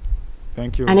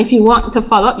 Thank you. And if you want to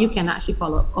follow up, you can actually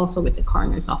follow up also with the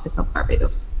coroner's office of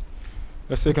Barbados.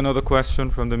 Let's take another question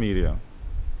from the media.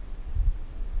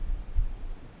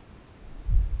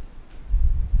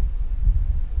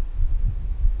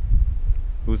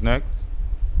 Who's next?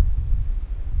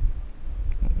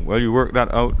 Well, you work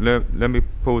that out. Let me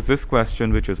pose this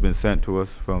question, which has been sent to us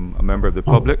from a member of the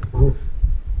public.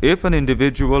 If an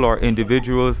individual or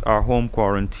individuals are home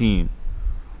quarantined,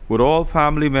 would all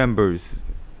family members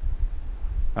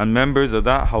and members of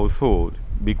that household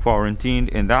be quarantined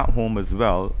in that home as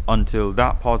well until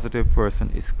that positive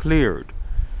person is cleared?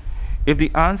 If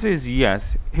the answer is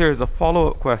yes, here's a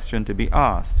follow-up question to be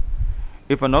asked.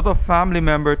 If another family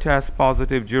member tests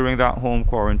positive during that home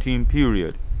quarantine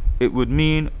period, it would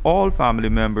mean all family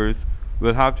members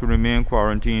will have to remain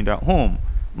quarantined at home.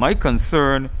 My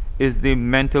concern is the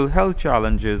mental health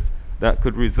challenges that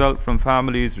could result from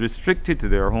families restricted to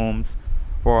their homes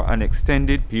for an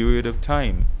extended period of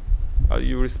time. How do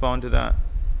you respond to that?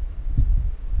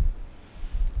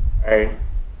 Right.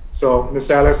 So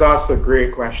Mr. Ellis asked a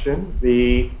great question.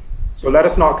 So let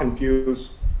us not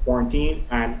confuse quarantine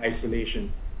and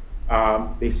isolation.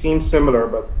 They seem similar,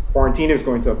 but quarantine is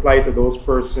going to apply to those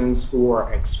persons who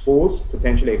are exposed,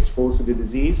 potentially exposed to the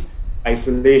disease.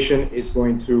 Isolation is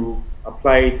going to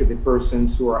apply to the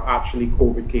persons who are actually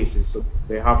COVID cases. So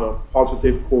they have a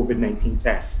positive COVID-19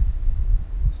 test.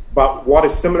 But what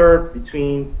is similar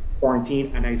between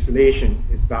quarantine and isolation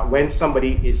is that when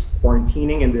somebody is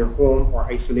quarantining in their home or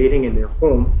isolating in their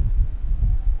home,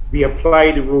 we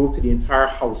apply the rule to the entire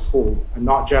household and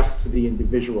not just to the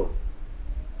individual.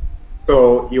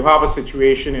 So you have a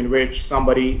situation in which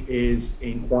somebody is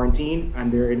in quarantine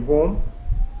and they're in home,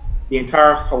 the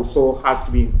entire household has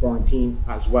to be in quarantine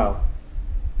as well.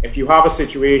 If you have a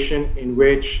situation in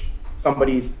which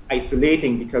somebody's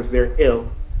isolating because they're ill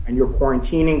and you're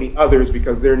quarantining the others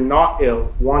because they're not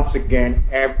ill, once again,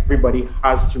 everybody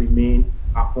has to remain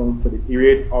at home for the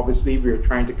period. Obviously, we're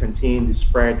trying to contain the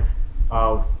spread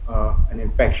of an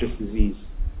infectious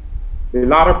disease. The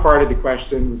latter part of the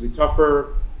question was a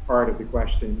tougher part of the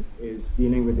question, is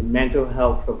dealing with the mental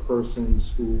health of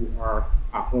persons who are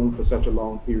at home for such a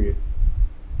long period.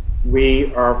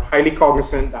 We are highly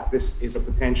cognizant that this is a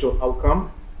potential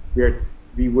outcome.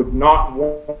 We would not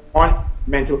want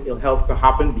mental ill health to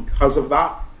happen because of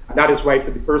that. And that is why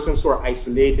for the persons who are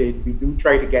isolated, we do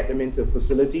try to get them into a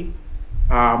facility.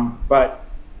 But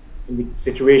in the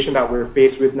situation that we're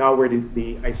faced with now, where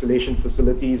the isolation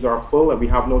facilities are full and we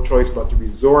have no choice but to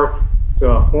resort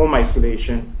to home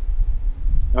isolation,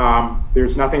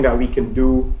 there's nothing that we can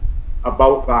do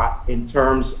about that in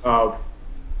terms of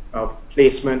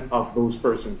placement of those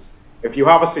persons. If you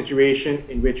have a situation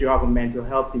in which you have a mental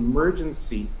health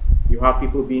emergency, you have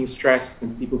people being stressed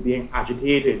and people being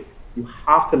agitated, you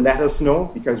have to let us know,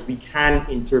 because we can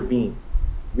intervene.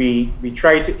 We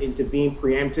try to intervene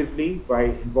preemptively by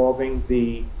involving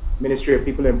the Ministry of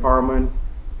People Empowerment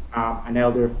and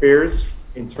Elder Affairs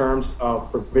in terms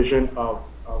of provision of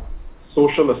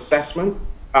social assessment,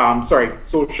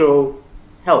 social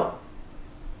help.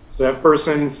 So if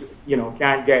persons,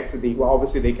 can't get to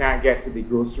obviously they can't get to the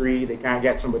grocery, they can't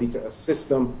get somebody to assist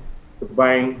them with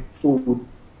buying food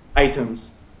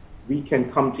items, we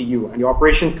can come to you. And the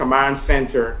Operation Command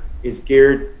Center is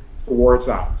geared towards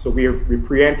that. So we're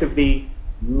preemptively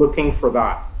looking for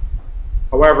that.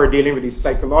 However, dealing with the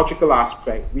psychological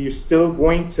aspect, we are still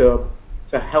going to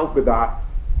help with that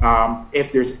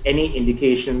if there's any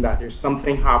indication that there's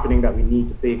something happening that we need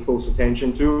to pay close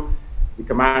attention to. The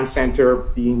command center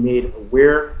being made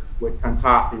aware would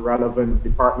contact the relevant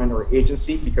department or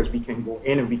agency, because we can go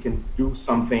in and we can do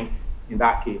something in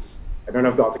that case. I don't know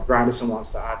if Dr. Grandison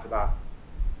wants to add to that.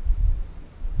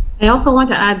 I also want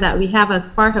to add that we have,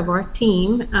 as part of our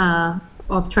team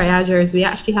of triagers, we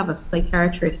actually have a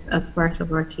psychiatrist as part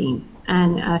of our team,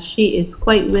 and she is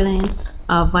quite willing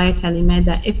via telemed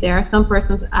that if there are some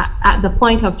persons at the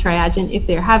point of triaging, if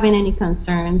they're having any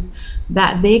concerns,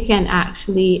 that they can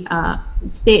actually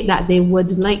state that they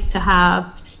would like to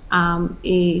have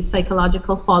a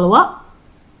psychological follow-up,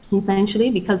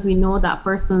 essentially, because we know that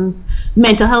person's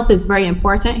mental health is very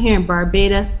important here in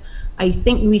Barbados. I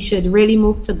think we should really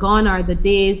move to gone are the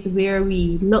days where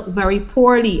we look very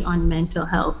poorly on mental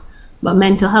health. But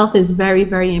mental health is very,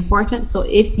 very important. So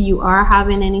if you are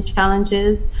having any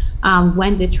challenges,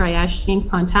 when the triage team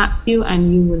contacts you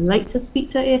and you would like to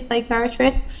speak to a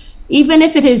psychiatrist, even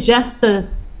if it is just to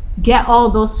get all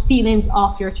those feelings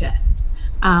off your chest,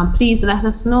 please let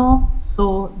us know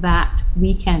so that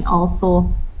we can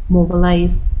also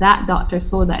mobilize that doctor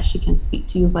so that she can speak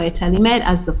to you via telemed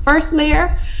as the first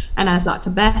layer. And as Dr.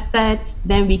 Beth said,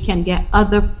 then we can get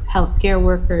other healthcare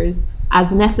workers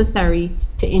as necessary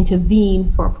to intervene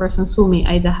for persons who may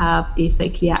either have a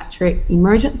psychiatric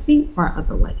emergency or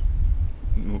otherwise.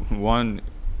 One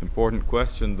important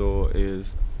question, though,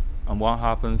 is what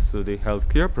happens to the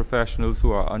healthcare professionals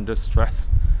who are under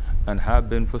stress and have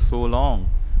been for so long?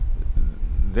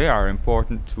 They are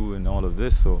important too in all of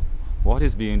this. So what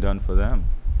is being done for them?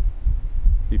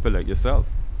 People like yourself.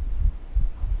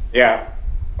 Yeah,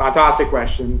 fantastic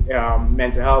question.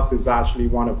 Mental health is actually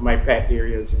one of my pet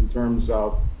areas in terms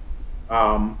of,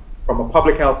 from a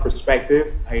public health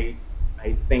perspective, I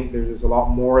think there's a lot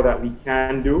more that we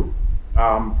can do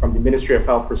from the Ministry of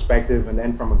Health perspective, and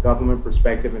then from a government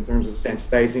perspective in terms of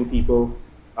sensitizing people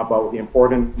about the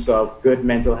importance of good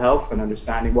mental health and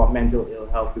understanding what mental ill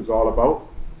health is all about.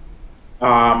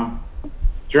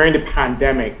 During the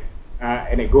pandemic,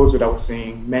 and it goes without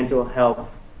saying, mental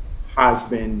health has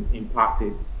been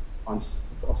impacted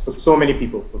for so many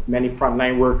people, for many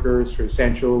frontline workers, for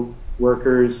essential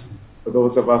workers, for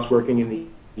those of us working in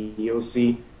the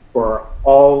EOC, for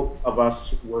all of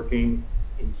us working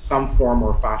in some form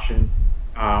or fashion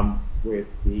with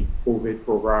the COVID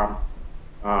program,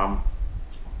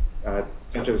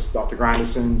 such as Dr.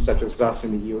 Grandison, such as us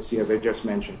in the EOC, as I just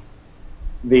mentioned.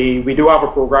 We do have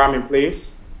a program in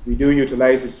place. We do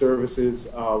utilize the services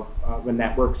of the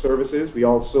network services. We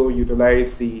also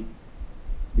utilize the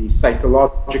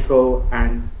psychological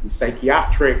and the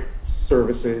psychiatric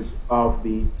services of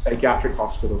the psychiatric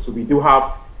hospital. So we do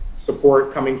have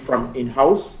support coming from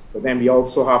in-house, but then we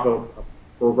also have a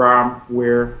program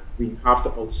where we have to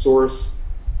outsource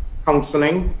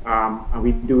counseling, and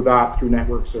we do that through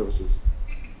network services.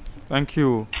 Thank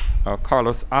you.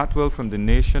 Carlos Atwell from The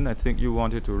Nation, I think you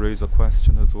wanted to raise a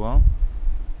question as well.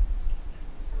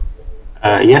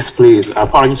 Yes, please.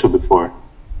 Apologies for before.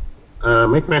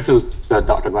 My question is to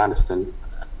Dr. Grandison.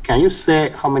 Can you say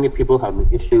how many people have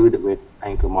been issued with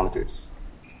ankle monitors?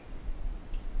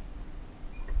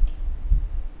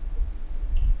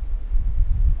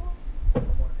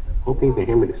 Hoping you can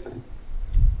hear me this time.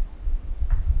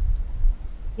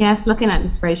 Yes, looking at the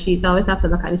spreadsheets. I always have to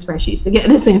look at the spreadsheets to get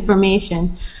this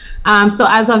information. So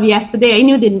as of yesterday, I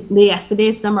knew the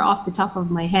yesterday's number off the top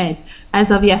of my head. As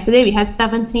of yesterday, we had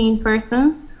 17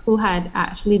 persons who had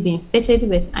actually been fitted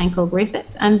with ankle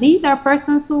bracelets. And these are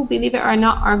persons who, believe it or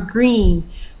not, are green,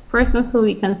 persons who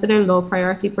we consider low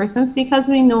priority persons, because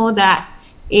we know that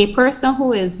a person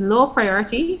who is low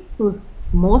priority, who's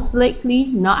most likely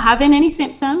not having any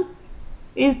symptoms,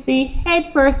 is the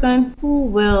head person who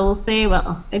will say,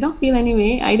 well, I don't feel any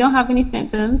way, I don't have any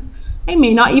symptoms, I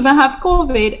may not even have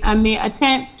COVID, and may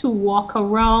attempt to walk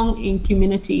around in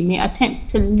community, may attempt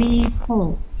to leave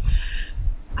home.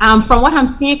 From what I'm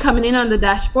seeing coming in on the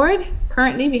dashboard,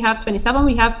 currently we have 27.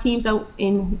 We have teams out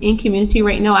in community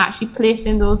right now actually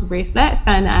placing those bracelets,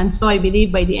 and so I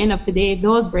believe by the end of today,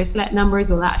 those bracelet numbers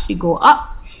will actually go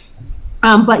up.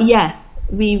 But yes,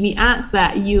 we ask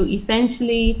that you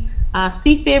essentially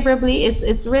see favorably.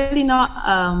 It's really not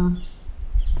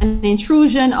an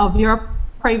intrusion of your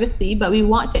privacy, but we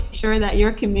want to ensure that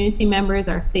your community members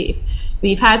are safe.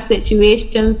 We've had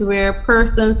situations where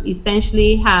persons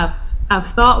essentially have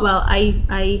thought, well,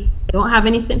 I don't have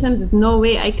any symptoms, there's no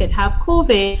way I could have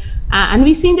COVID. And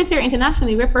we've seen this here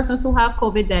internationally, where persons who have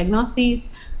COVID diagnoses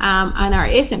and are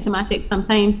asymptomatic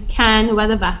sometimes can,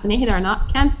 whether vaccinated or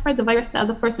not, can spread the virus to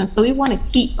other persons. So we want to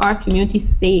keep our community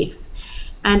safe.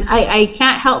 And I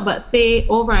can't help but say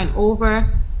over and over,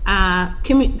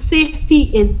 safety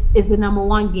is the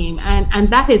 #1 game, and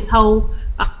that is how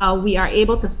we are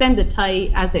able to stem the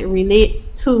tide as it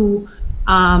relates to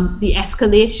the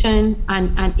escalation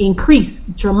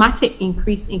and dramatic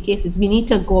increase in cases. We need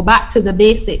to go back to the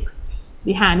basics: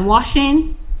 the hand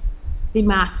washing, the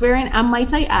mask wearing, and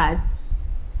might I add,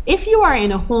 if you are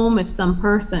in a home with some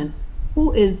person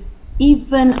who is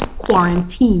even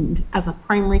quarantined as a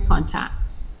primary contact,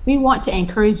 we want to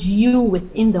encourage you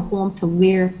within the home to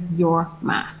wear your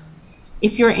mask.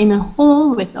 If you're in a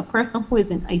home with a person who is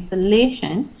in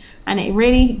isolation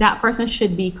and that person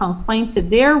should be confined to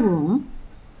their room,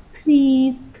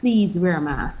 please wear a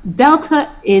mask. Delta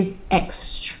is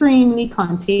extremely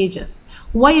contagious.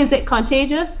 Why is it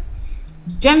contagious?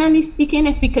 Generally speaking,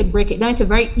 if we could break it down to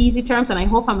very easy terms, and I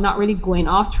hope I'm not really going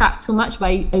off track too much, but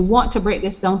I want to break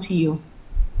this down to you.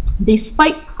 The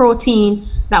spike protein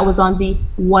that was on the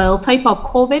wild type of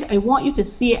COVID, I want you to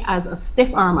see it as a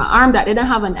stiff arm, an arm that didn't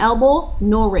have an elbow,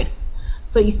 no wrist.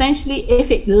 So essentially,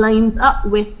 if it lines up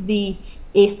with the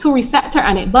ACE2 receptor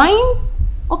and it binds,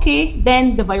 okay,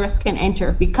 then the virus can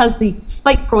enter, because the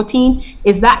spike protein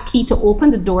is that key to open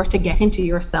the door to get into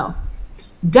your cell.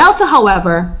 Delta,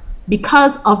 however,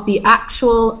 because of the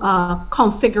actual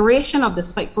configuration of the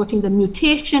spike protein, the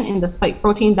mutation in the spike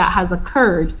protein that has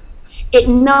occurred, it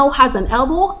now has an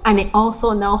elbow and it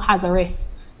also now has a wrist.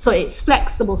 So it's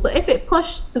flexible. So if it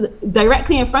pushed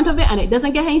directly in front of it and it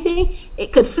doesn't get anything,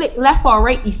 it could flick left or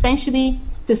right essentially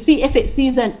to see if it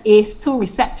sees an ACE2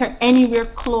 receptor anywhere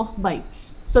close by.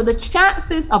 So the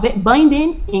chances of it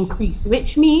binding increase,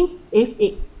 which means if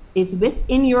it is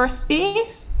within your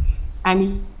space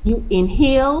and you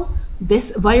inhale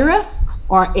this virus,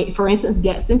 or it, for instance,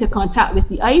 gets into contact with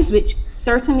the eyes, which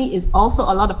certainly is also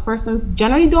a lot of persons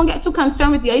generally don't get too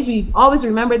concerned with the eyes. We always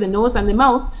remember the nose and the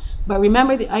mouth, but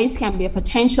remember the eyes can be a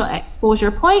potential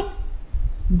exposure point.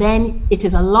 Then it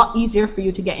is a lot easier for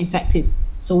you to get infected.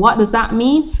 So what does that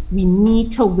mean? We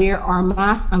need to wear our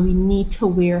masks and we need to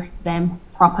wear them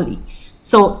properly.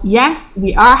 So yes,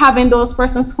 we are having those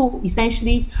persons who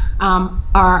essentially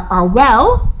are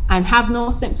well and have no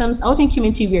symptoms out in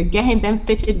community. We're getting them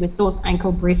fitted with those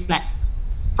ankle bracelets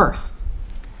first.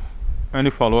 Any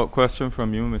follow-up question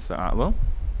from you, Mr. Atwell?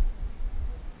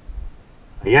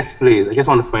 Yes, please. I just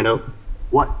want to find out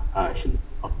what I should do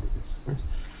this first.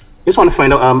 Just want to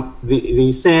find out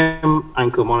the same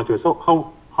ankle monitors.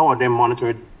 How are they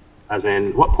monitored? As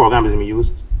in, what program is being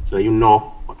used so you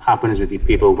know what happens with the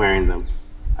people wearing them?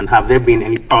 And have there been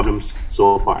any problems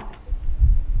so far?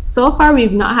 So far,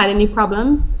 we've not had any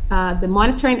problems. The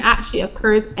monitoring actually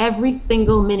occurs every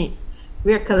single minute.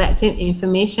 We are collecting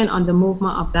information on the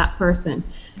movement of that person.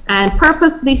 And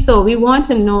purposely so, we want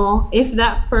to know if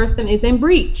that person is in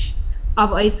breach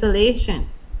of isolation.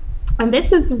 And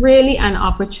this is really an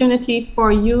opportunity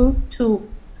for you to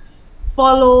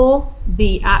follow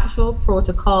the actual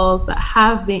protocols that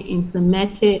have been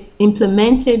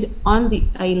implemented on the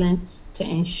island to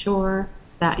ensure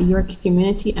that your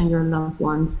community and your loved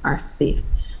ones are safe.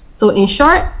 So in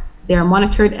short, they are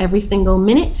monitored every single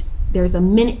minute. There's a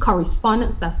minute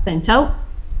correspondence that's sent out.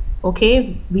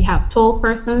 Okay, we have told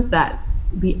persons that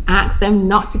we ask them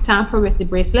not to tamper with the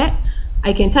bracelet.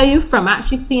 I can tell you from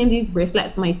actually seeing these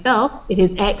bracelets myself, it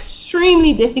is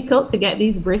extremely difficult to get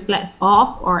these bracelets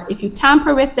off, or if you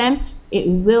tamper with them, it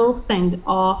will send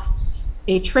off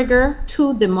a trigger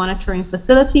to the monitoring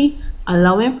facility,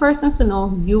 allowing persons to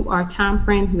know you are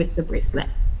tampering with the bracelet.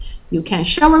 You can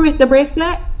shower with the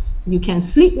bracelet. You can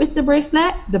sleep with the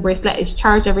bracelet. The bracelet is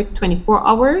charged every 24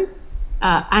 hours.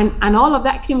 And all of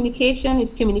that communication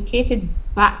is communicated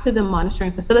back to the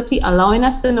monitoring facility, allowing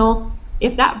us to know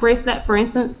if that bracelet, for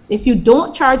instance, if you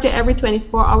don't charge it every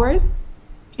 24 hours,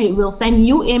 it will send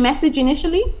you a message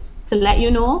initially to let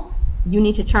you know you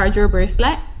need to charge your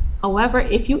bracelet. However,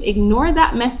 if you ignore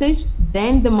that message,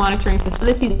 then the monitoring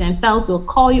facility themselves will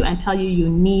call you and tell you you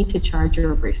need to charge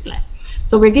your bracelet.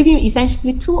 So we're giving you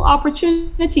essentially two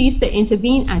opportunities to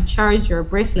intervene and charge your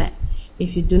bracelet.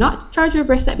 If you do not charge your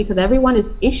bracelet, because everyone is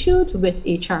issued with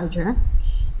a charger,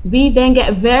 we then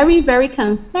get very, very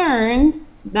concerned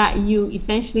that you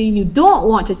don't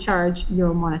want to charge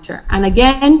your monitor. And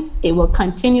again, it will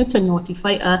continue to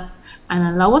notify us and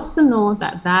allow us to know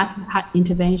that that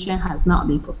intervention has not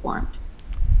been performed.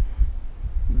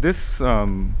 This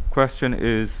question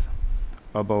is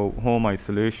about home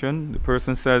isolation. The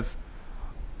person says,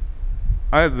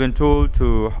 I have been told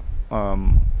to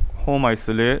home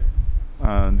isolate,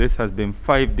 and this has been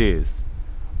 5 days.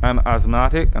 I'm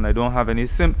asthmatic and I don't have any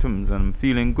symptoms and I'm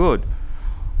feeling good.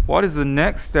 What is the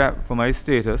next step for my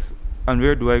status and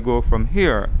where do I go from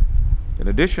here? In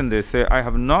addition, they say, I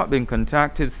have not been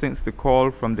contacted since the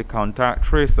call from the contact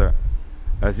tracer.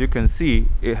 As you can see,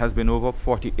 it has been over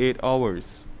 48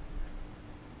 hours.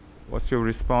 What's your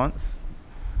response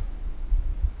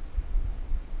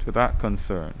to that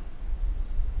concern?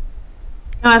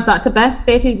 Now, as Dr. Best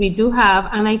stated, we do have,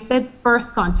 and I said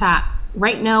first contact.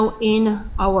 Right now in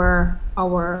our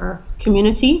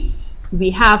community, we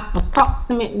have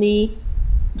approximately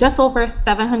just over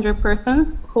 700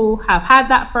 persons who have had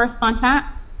that first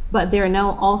contact, but they're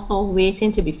now also waiting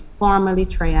to be formally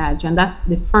triaged, and that's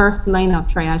the first line of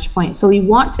triage point. So we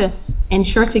want to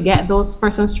ensure to get those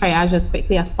persons triaged as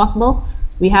quickly as possible.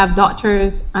 We have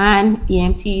doctors and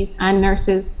EMTs and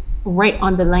nurses right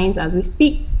on the lines as we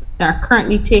speak that are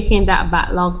currently taking that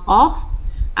backlog off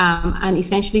and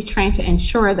essentially trying to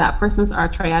ensure that persons are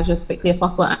triaged as quickly as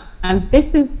possible. And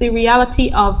this is the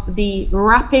reality of the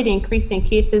rapid increase in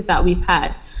cases that we've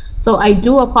had. So I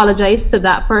do apologize to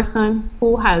that person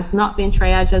who has not been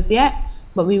triaged as yet,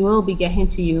 but we will be getting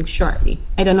to you shortly.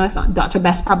 I don't know if Dr.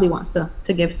 Best probably wants to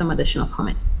give some additional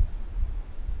comment.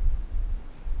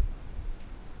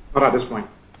 Not at this point.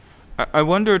 I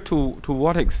wonder to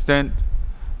what extent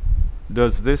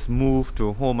does this move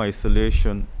to home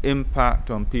isolation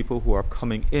impact on people who are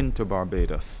coming into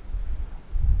Barbados?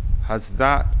 Has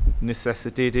that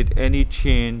necessitated any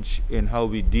change in how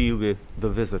we deal with the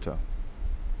visitor?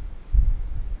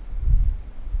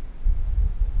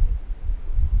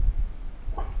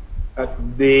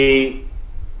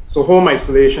 So home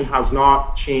isolation has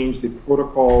not changed the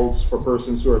protocols for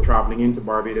persons who are traveling into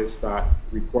Barbados that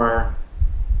require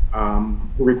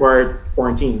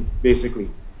quarantine, basically.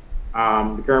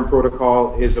 The current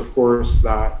protocol is, of course,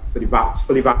 that for the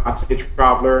fully vaccinated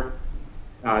traveler,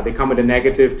 they come with a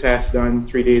negative test done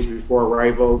 3 days before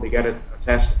arrival. They get a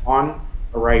test on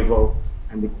arrival,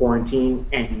 and the quarantine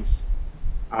ends.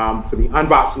 For the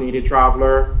unvaccinated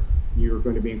traveler, you're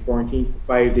going to be in quarantine for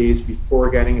 5 days before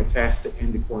getting a test to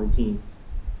end the quarantine.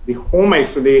 The home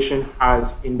isolation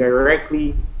has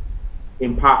indirectly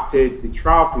impacted the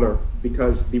traveler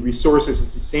because the resources,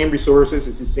 it's the same resources,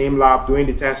 it's the same lab doing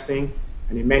the testing,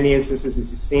 and in many instances, it's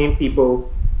the same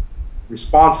people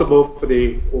responsible for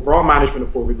the overall management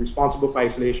of COVID, responsible for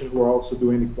isolation, who are also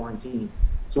doing the quarantine.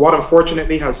 So what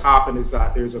unfortunately has happened is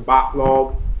that there's a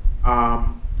backlog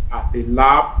at the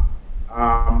lab,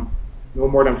 no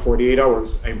more than 48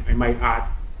 hours, I might add.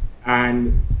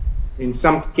 And in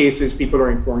some cases, people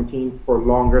are in quarantine for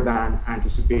longer than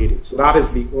anticipated. So that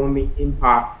is the only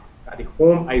impact that the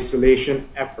home isolation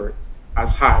effort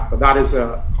has had. But that is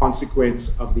a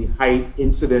consequence of the high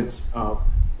incidence of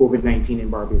COVID-19 in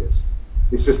Barbados.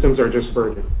 The systems are just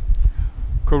burdened.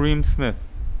 Kareem Smith.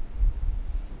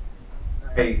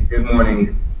 Hey, good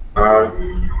morning.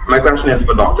 My question is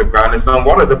for Dr. Grandison.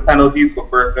 What are the penalties for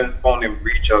persons found in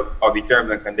breach of the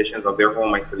terms and conditions of their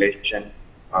home isolation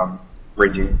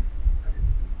regime?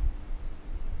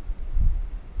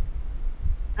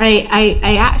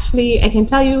 I can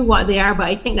tell you what they are, but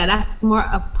I think that that's more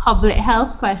a public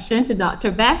health question to Dr.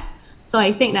 Best. So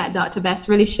I think that Dr. Best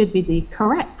really should be the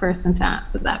correct person to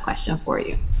answer that question for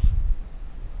you.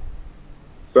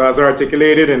 So as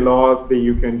articulated in law, that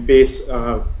you can face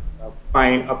a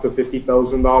fine up to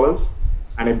 $50,000,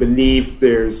 and I believe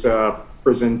there's a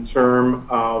prison term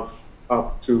of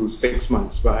up to 6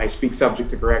 months, but I speak subject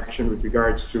to correction with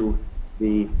regards to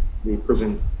the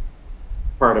prison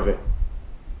part of it.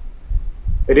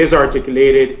 It is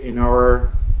articulated in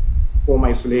our home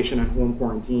isolation and home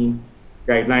quarantine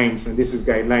guidelines, and this is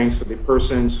guidelines for the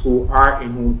persons who are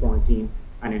in home quarantine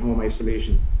and in home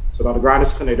isolation. So Dr.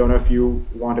 Grandison, I don't know if you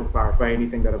want to clarify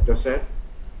anything that I've just said.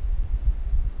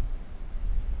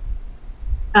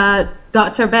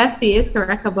 Dr. Bessie is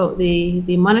correct about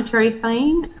the monetary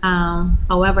fine.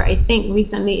 However, I think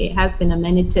recently it has been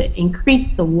amended to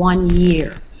increase to 1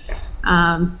 year.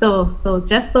 So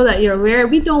just so that you're aware,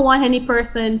 we don't want any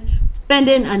person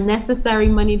spending unnecessary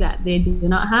money that they do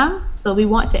not have. So we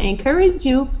want to encourage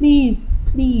you, please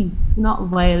do not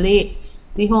violate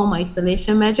the home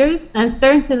isolation measures. And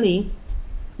certainly,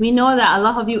 we know that a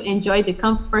lot of you enjoy the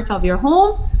comfort of your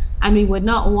home, and we would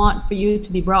not want for you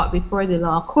to be brought before the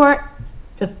law courts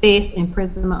to face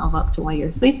imprisonment of up to 1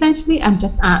 year. So essentially, I'm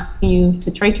just asking you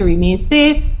to try to remain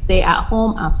safe, stay at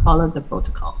home, and follow the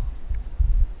protocols.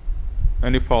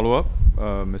 Any follow-up,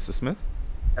 Mr. Smith?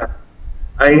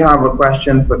 I have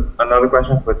another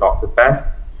question for Dr. Best,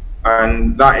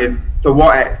 and that is, to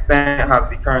what extent has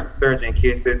the current surge in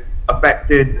cases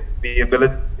affected the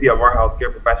ability of our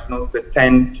healthcare professionals to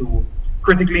tend to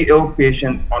critically ill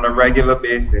patients on a regular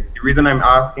basis. The reason I'm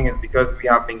asking is because we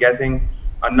have been getting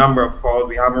a number of calls.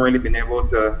 We haven't really been able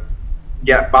to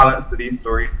get balance to these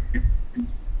stories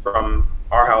from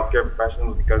our healthcare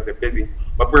professionals because they're busy.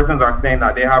 But persons are saying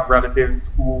that they have relatives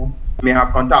who may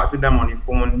have contacted them on the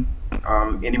phone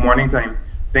in the morning time,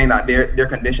 saying that their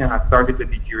condition has started to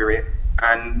deteriorate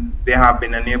and they have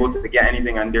been unable to get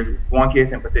anything. And there's one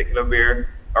case in particular where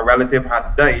a relative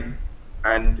had died,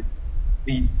 and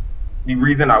the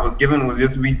reason that was given was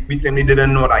just we simply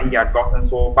didn't know that he had gotten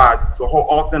so bad. So how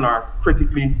often are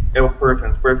critically ill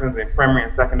persons in primary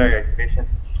and secondary isolation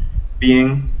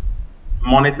being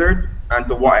monitored, and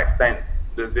to what extent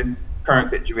does this current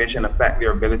situation affect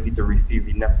their ability to receive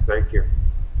the necessary care?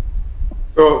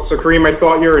 So Kareem, I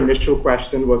thought your initial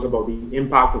question was about the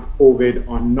impact of COVID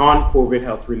on non-COVID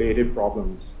health-related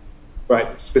problems,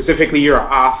 but specifically you're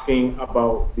asking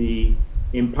about the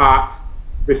impact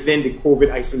within the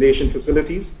COVID isolation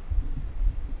facilities?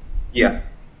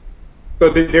 Yes. So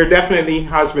there definitely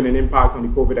has been an impact on the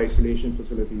COVID isolation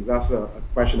facilities. That's a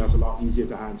question that's a lot easier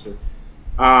to answer.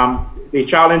 The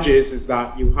challenge is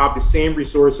that you have the same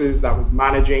resources that were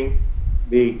managing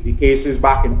the cases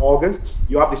back in August.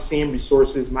 You have the same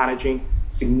resources managing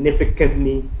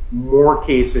significantly more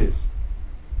cases.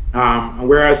 And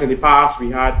whereas in the past we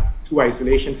had 2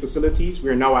 isolation facilities,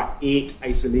 we're now at 8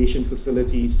 isolation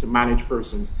facilities to manage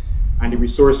persons, and the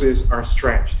resources are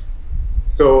stretched.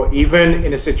 So even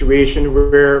in a situation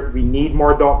where we need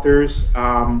more doctors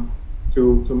to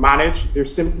manage,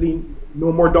 there's simply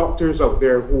no more doctors out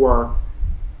there who are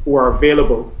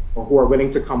available or who are willing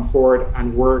to come forward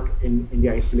and work in the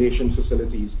isolation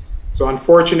facilities. So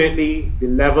unfortunately, the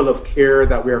level of care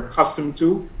that we're accustomed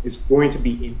to is going to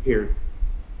be impaired.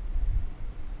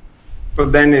 So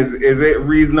then is it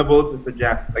reasonable to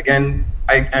suggest, again,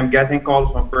 I'm getting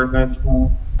calls from persons who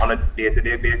on a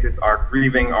day-to-day basis are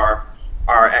grieving or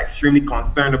are extremely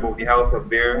concerned about the health of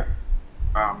their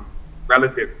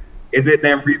relative. Is it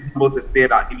then reasonable to say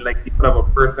that the likelihood of a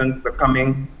person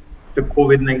succumbing to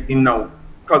COVID-19 now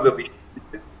because of the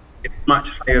it's much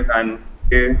higher than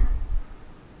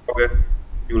August,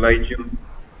 July, June?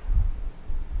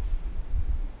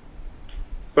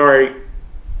 Sorry,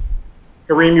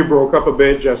 Kareem, you broke up a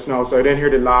bit just now, so I didn't hear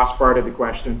the last part of the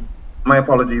question. My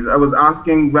apologies. I was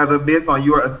asking whether, based on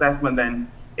your assessment then,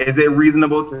 is it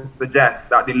reasonable to suggest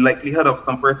that the likelihood of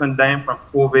some person dying from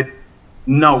COVID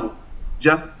now,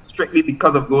 just strictly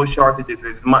because of those shortages,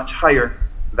 is much higher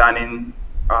than in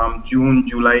June,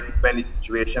 July, when the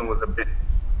situation was a bit...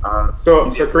 So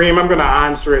Kareem, I'm going to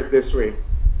answer it this way.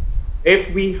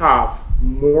 If we have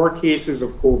more cases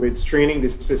of COVID straining the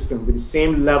system with the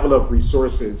same level of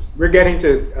resources, we're getting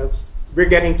to a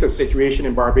situation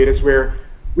in Barbados where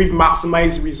we've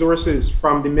maximized resources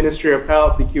from the Ministry of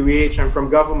Health, the QH, and from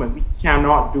government. We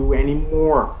cannot do any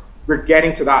more. We're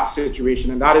getting to that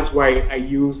situation, and that is why I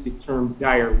use the term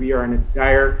dire. We are in a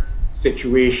dire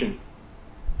situation.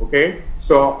 Okay?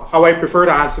 So how I prefer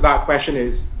to answer that question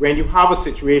is, when you have a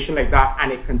situation like that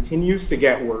and it continues to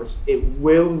get worse, it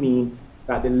will mean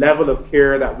that the level of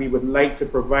care that we would like to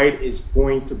provide is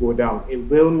going to go down. It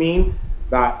will mean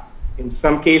that in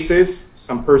some cases,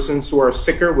 some persons who are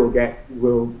sicker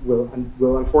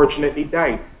will unfortunately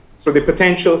die. So the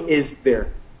potential is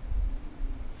there.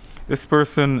 This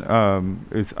person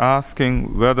is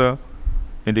asking whether,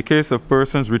 in the case of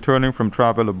persons returning from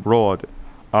travel abroad,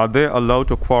 are they allowed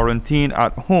to quarantine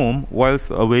at home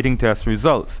whilst awaiting test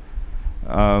results?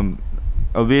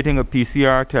 Awaiting a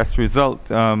PCR test result,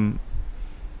 and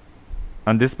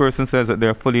this person says that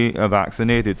they're fully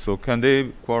vaccinated, so can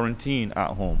they quarantine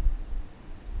at home,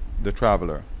 the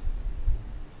traveler?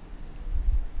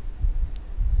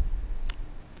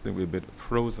 I think we're a bit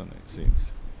frozen, it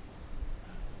seems.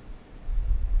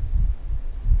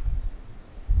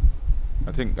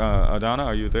 I think, Adanna,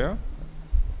 are you there?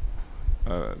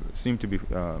 You seem to be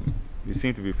frozen.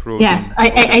 Yes,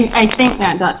 I think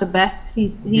that Dr. Best,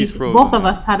 he's frozen. Both of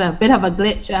us had a bit of a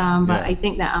glitch, but yeah. I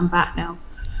think that I'm back now.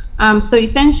 So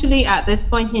essentially, at this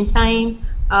point in time,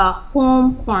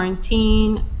 home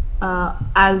quarantine,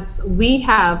 as we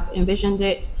have envisioned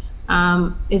it,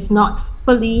 is not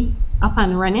fully up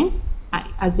and running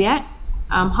as yet.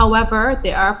 However,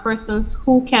 there are persons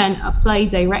who can apply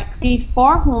directly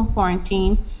for home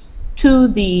quarantine to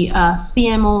the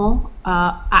CMO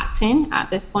acting at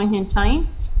this point in time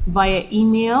via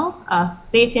email,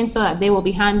 stating so that they will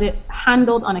be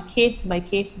handled on a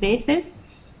case-by-case basis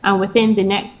and within the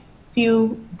next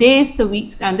few days to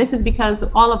weeks. And this is because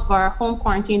all of our home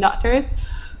quarantine doctors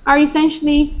are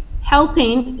essentially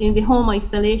helping in the home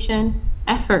isolation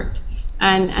effort.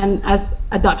 And as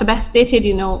Dr. Best stated,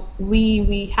 you know,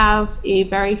 we have a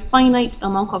very finite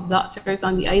amount of doctors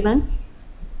on the island,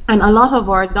 and a lot of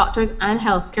our doctors and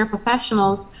healthcare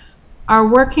professionals are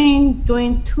working,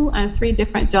 doing 2 and 3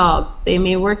 different jobs. They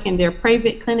may work in their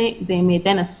private clinic, they may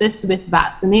then assist with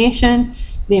vaccination,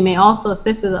 they may also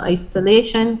assist with the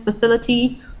isolation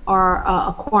facility or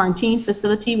a quarantine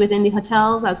facility within the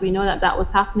hotels, as we know that that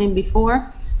was happening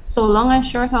before. So long and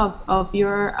short of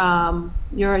your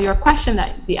question,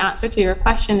 that the answer to your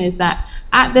question is that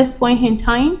at this point in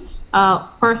time,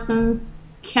 persons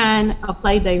can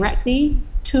apply directly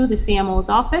to the CMO's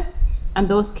office, and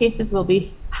those cases will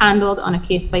be handled on a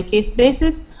case-by-case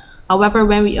basis. However,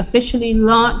 when we officially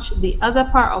launch the other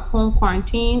part of home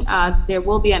quarantine, there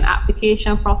will be an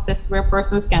application process where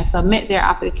persons can submit their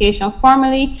application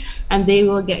formally, and they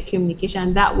will get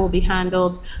communication. That will be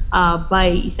handled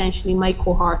by essentially my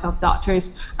cohort of doctors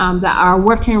that are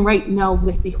working right now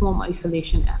with the home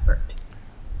isolation effort.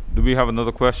 Do we have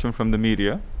another question from the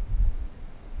media?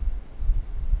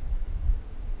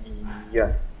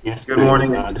 Yeah. Yes. Good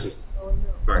morning. This is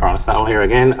Carlos out here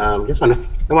again. I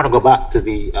want to go back to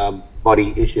the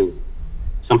body issue.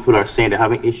 Some people are saying they're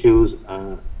having issues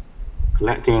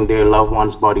collecting their loved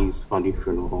ones' bodies from the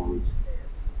funeral homes.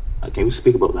 Can we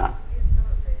speak about that?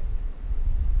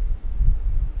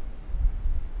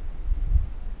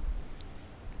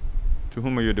 To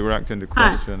whom are you directing the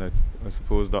question? I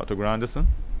suppose Dr. Grandison?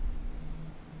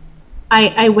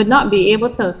 I would not be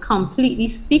able to completely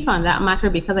speak on that matter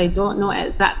because I don't know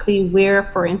exactly where,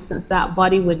 for instance, that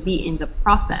body would be in the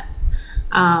process.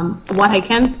 What I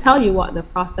can tell you what the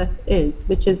process is,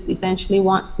 which is essentially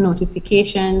once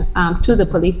notification to the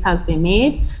police has been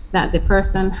made that the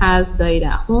person has died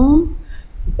at home,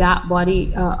 that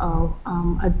body, a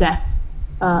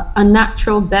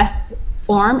natural death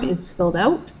form is filled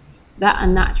out. That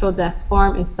unnatural death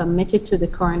form is submitted to the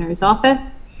coroner's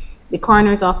office. The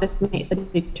coroner's office makes a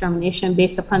determination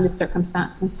based upon the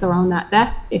circumstances surrounding that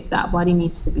death if that body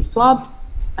needs to be swabbed.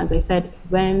 As I said,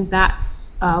 when that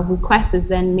request is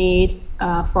then made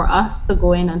for us to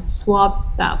go in and swab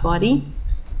that body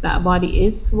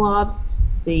is swabbed.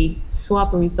 The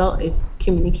swab result is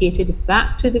communicated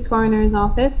back to the coroner's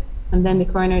office, and then the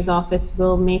coroner's office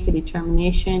will make a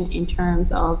determination in terms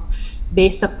of,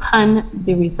 based upon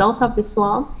the result of the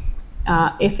swab,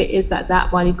 if it is that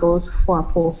body goes for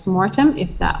post-mortem,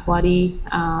 if that body,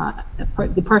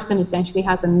 the person essentially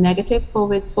has a negative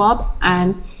COVID swab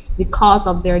and the cause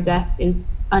of their death is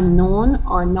unknown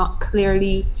or not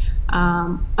clearly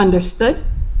understood,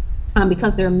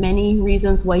 because there are many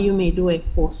reasons why you may do a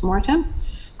post-mortem.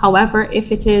 However,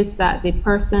 if it is that the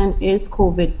person is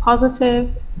COVID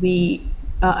positive, we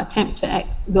attempt to,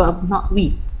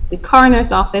 the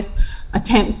coroner's office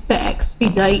attempts to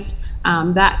expedite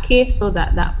that case so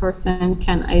that that person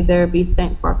can either be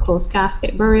sent for a closed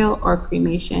casket burial or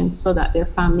cremation so that their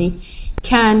family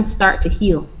can start to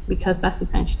heal, because that's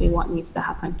essentially what needs to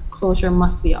happen. Closure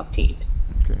must be obtained.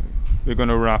 Okay. We're going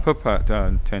to wrap up at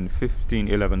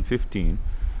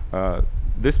 11:15.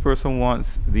 This person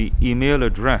wants the email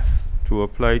address to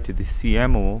apply to the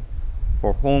CMO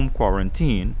for home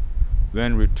quarantine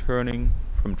when returning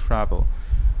from travel.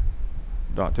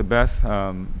 Dr. Best,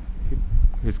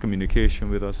 his communication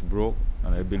with us broke,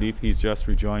 and I believe he's just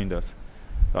rejoined us.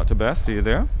 Dr. Best, are you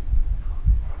there?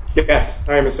 Yes.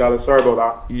 Hi, Mr. Ellis. Sorry about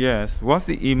that. Yes. What's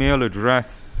the email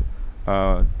address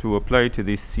to apply to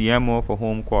the CMO for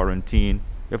home quarantine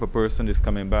if a person is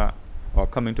coming back or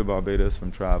coming to Barbados from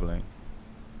traveling?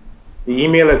 The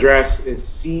email address is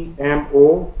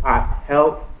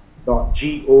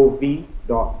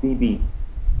cmo@health.gov.bb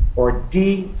or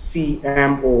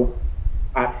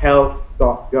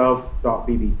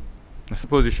dcmo@health.gov.bb. I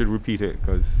suppose you should repeat it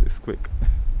because it's quick.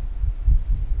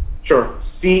 Sure.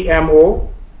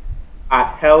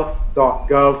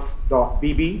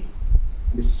 cmo@health.gov.bb.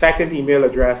 The second email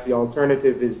address, the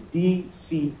alternative, is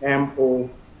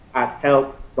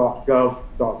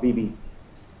dcmo@health.gov.bb.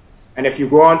 And if you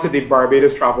go onto the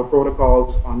Barbados travel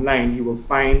protocols online, you will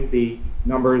find the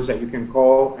numbers that you can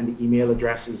call and the email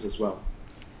addresses as well.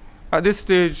 At this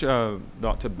stage,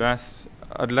 Dr. Best,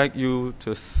 I'd like you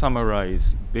to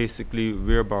summarize basically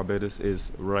where Barbados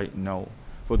is right now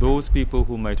for those people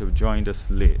who might have joined us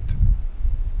late.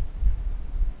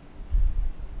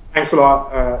 Thanks a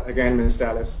lot again, Mr.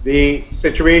 Ellis. The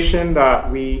situation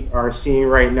that we are seeing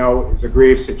right now is a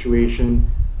grave situation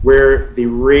where the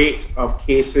rate of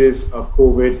cases of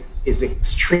COVID is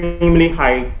extremely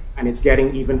high and it's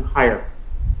getting even higher.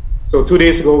 So 2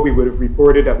 days ago, we would have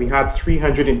reported that we had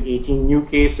 318 new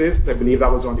cases. I believe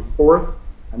that was on the 4th.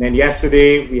 And then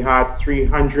yesterday, we had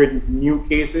 300 new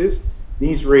cases.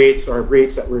 These rates are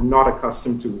rates that we're not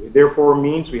accustomed to. It therefore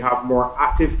means we have more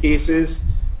active cases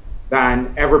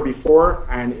than ever before,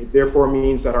 and it therefore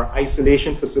means that our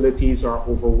isolation facilities are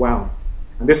overwhelmed.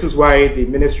 And this is why the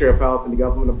Ministry of Health and the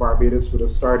government of Barbados would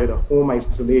have started a home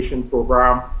isolation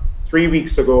program 3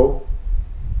 weeks ago.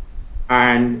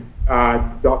 And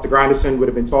Dr. Grandison would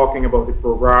have been talking about the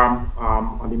program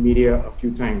on the media a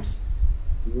few times.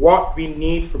 What we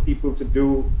need for people to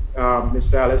do,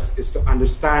 Mr. Ellis, is to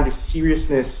understand the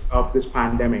seriousness of this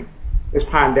pandemic. This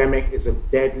pandemic is a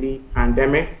deadly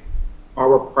pandemic.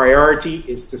 Our priority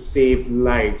is to save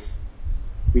lives.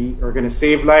 We are going to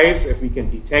save lives if we can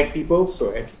detect people.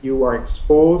 So if you are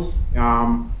exposed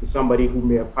to somebody who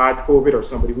may have had COVID or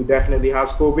somebody who definitely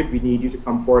has COVID, we need you to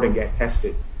come forward and get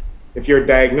tested. If you're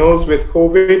diagnosed with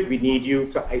COVID, we need you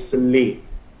to isolate.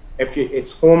 If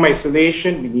it's home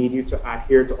isolation, we need you to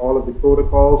adhere to all of the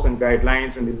protocols and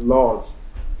guidelines and the laws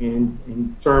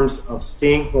in terms of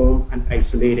staying home and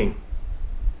isolating.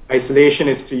 Isolation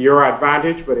is to your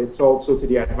advantage, but it's also to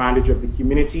the advantage of the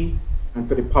community and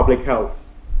for the public health,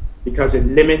 because it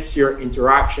limits your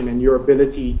interaction and your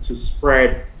ability to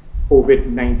spread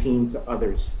COVID-19 to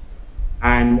others.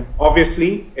 And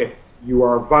obviously, if you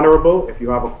are vulnerable, if you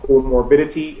have a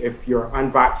comorbidity, if you're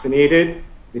unvaccinated,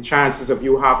 the chances of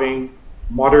you having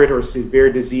moderate or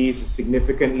severe disease is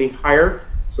significantly higher.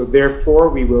 So therefore,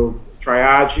 we will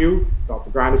triage you.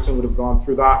 Dr. Grandison would have gone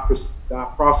through that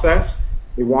process.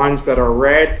 The ones that are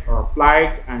red are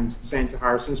flagged and sent to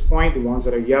Harrison's Point. The ones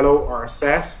that are yellow are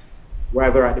assessed,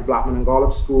 whether at the Blackman and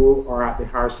Golub School or at the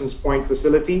Harrison's Point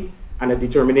facility. And a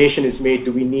determination is made,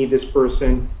 do we need this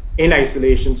person in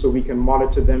isolation so we can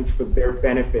monitor them for their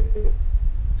benefit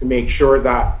to make sure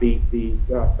that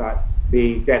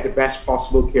they get the best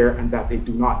possible care and that they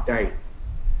do not die.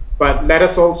 But let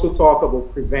us also talk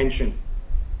about prevention.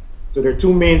 So there are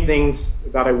two main things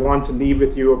that I want to leave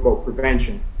with you about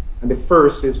prevention. And the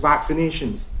first is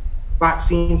vaccinations.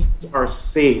 Vaccines are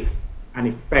safe and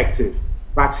effective.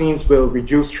 Vaccines will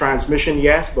reduce transmission,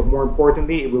 yes, but more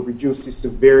importantly, it will reduce the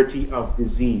severity of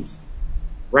disease.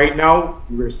 Right now,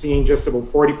 we're seeing just about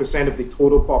 40% of the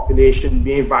total population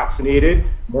being vaccinated.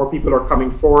 More people are coming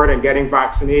forward and getting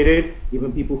vaccinated,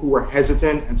 even people who were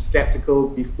hesitant and skeptical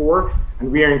before.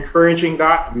 And we are encouraging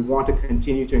that, and we want to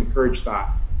continue to encourage that.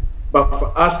 But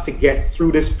for us to get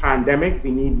through this pandemic,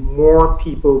 we need more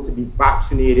people to be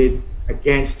vaccinated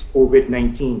against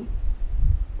COVID-19,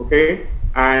 okay?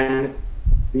 And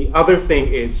the other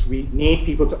thing is we need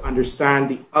people to understand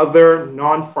the other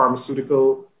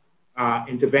non-pharmaceutical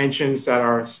interventions that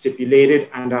are stipulated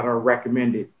and that are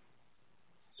recommended.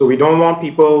 So we don't want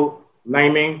people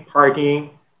liming, partying.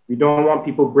 We don't want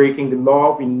people breaking the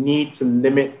law. We need to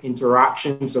limit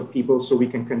interactions of people so we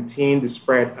can contain the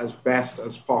spread as best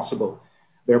as possible.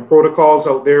 There are protocols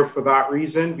out there for that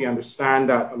reason. We understand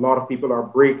that a lot of people are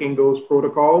breaking those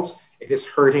protocols. It is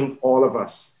hurting all of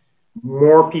us.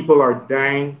 More people are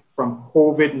dying from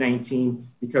COVID-19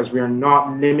 because we are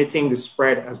not limiting the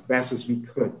spread as best as we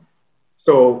could.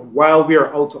 So while we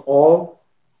are out to all,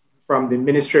 from the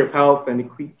Ministry of Health and the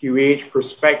QH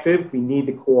perspective, we need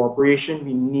the cooperation,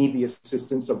 we need the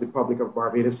assistance of the public of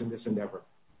Barbados in this endeavor.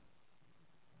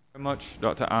 Thank you very much,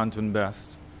 Dr. Anton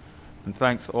Best. And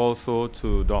thanks also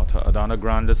to Dr. Adanna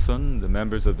Grandison, the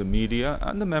members of the media,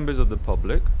 and the members of the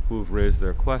public who've raised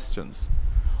their questions.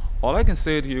 All I can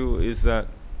say to you is that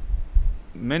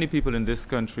many people in this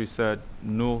country said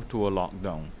no to a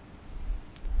lockdown.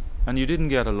 And you didn't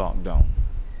get a lockdown.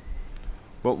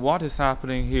 But what is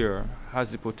happening here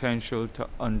has the potential to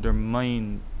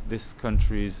undermine this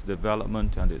country's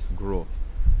development and its growth.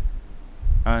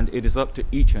 And it is up to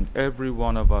each and every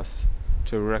one of us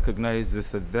to recognize the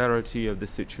severity of the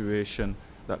situation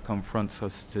that confronts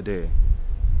us today.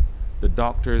 The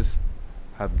doctors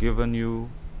have given you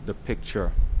the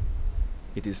picture.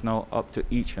 It is now up to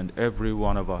each and every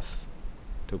one of us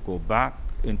to go back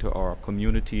into our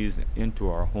communities, into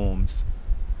our homes,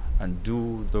 and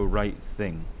do the right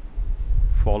thing.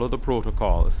 Follow the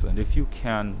protocols, and if you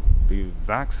can be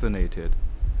vaccinated,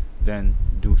 then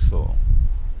do so.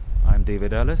 I'm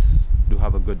David Ellis. Do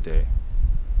have a good day.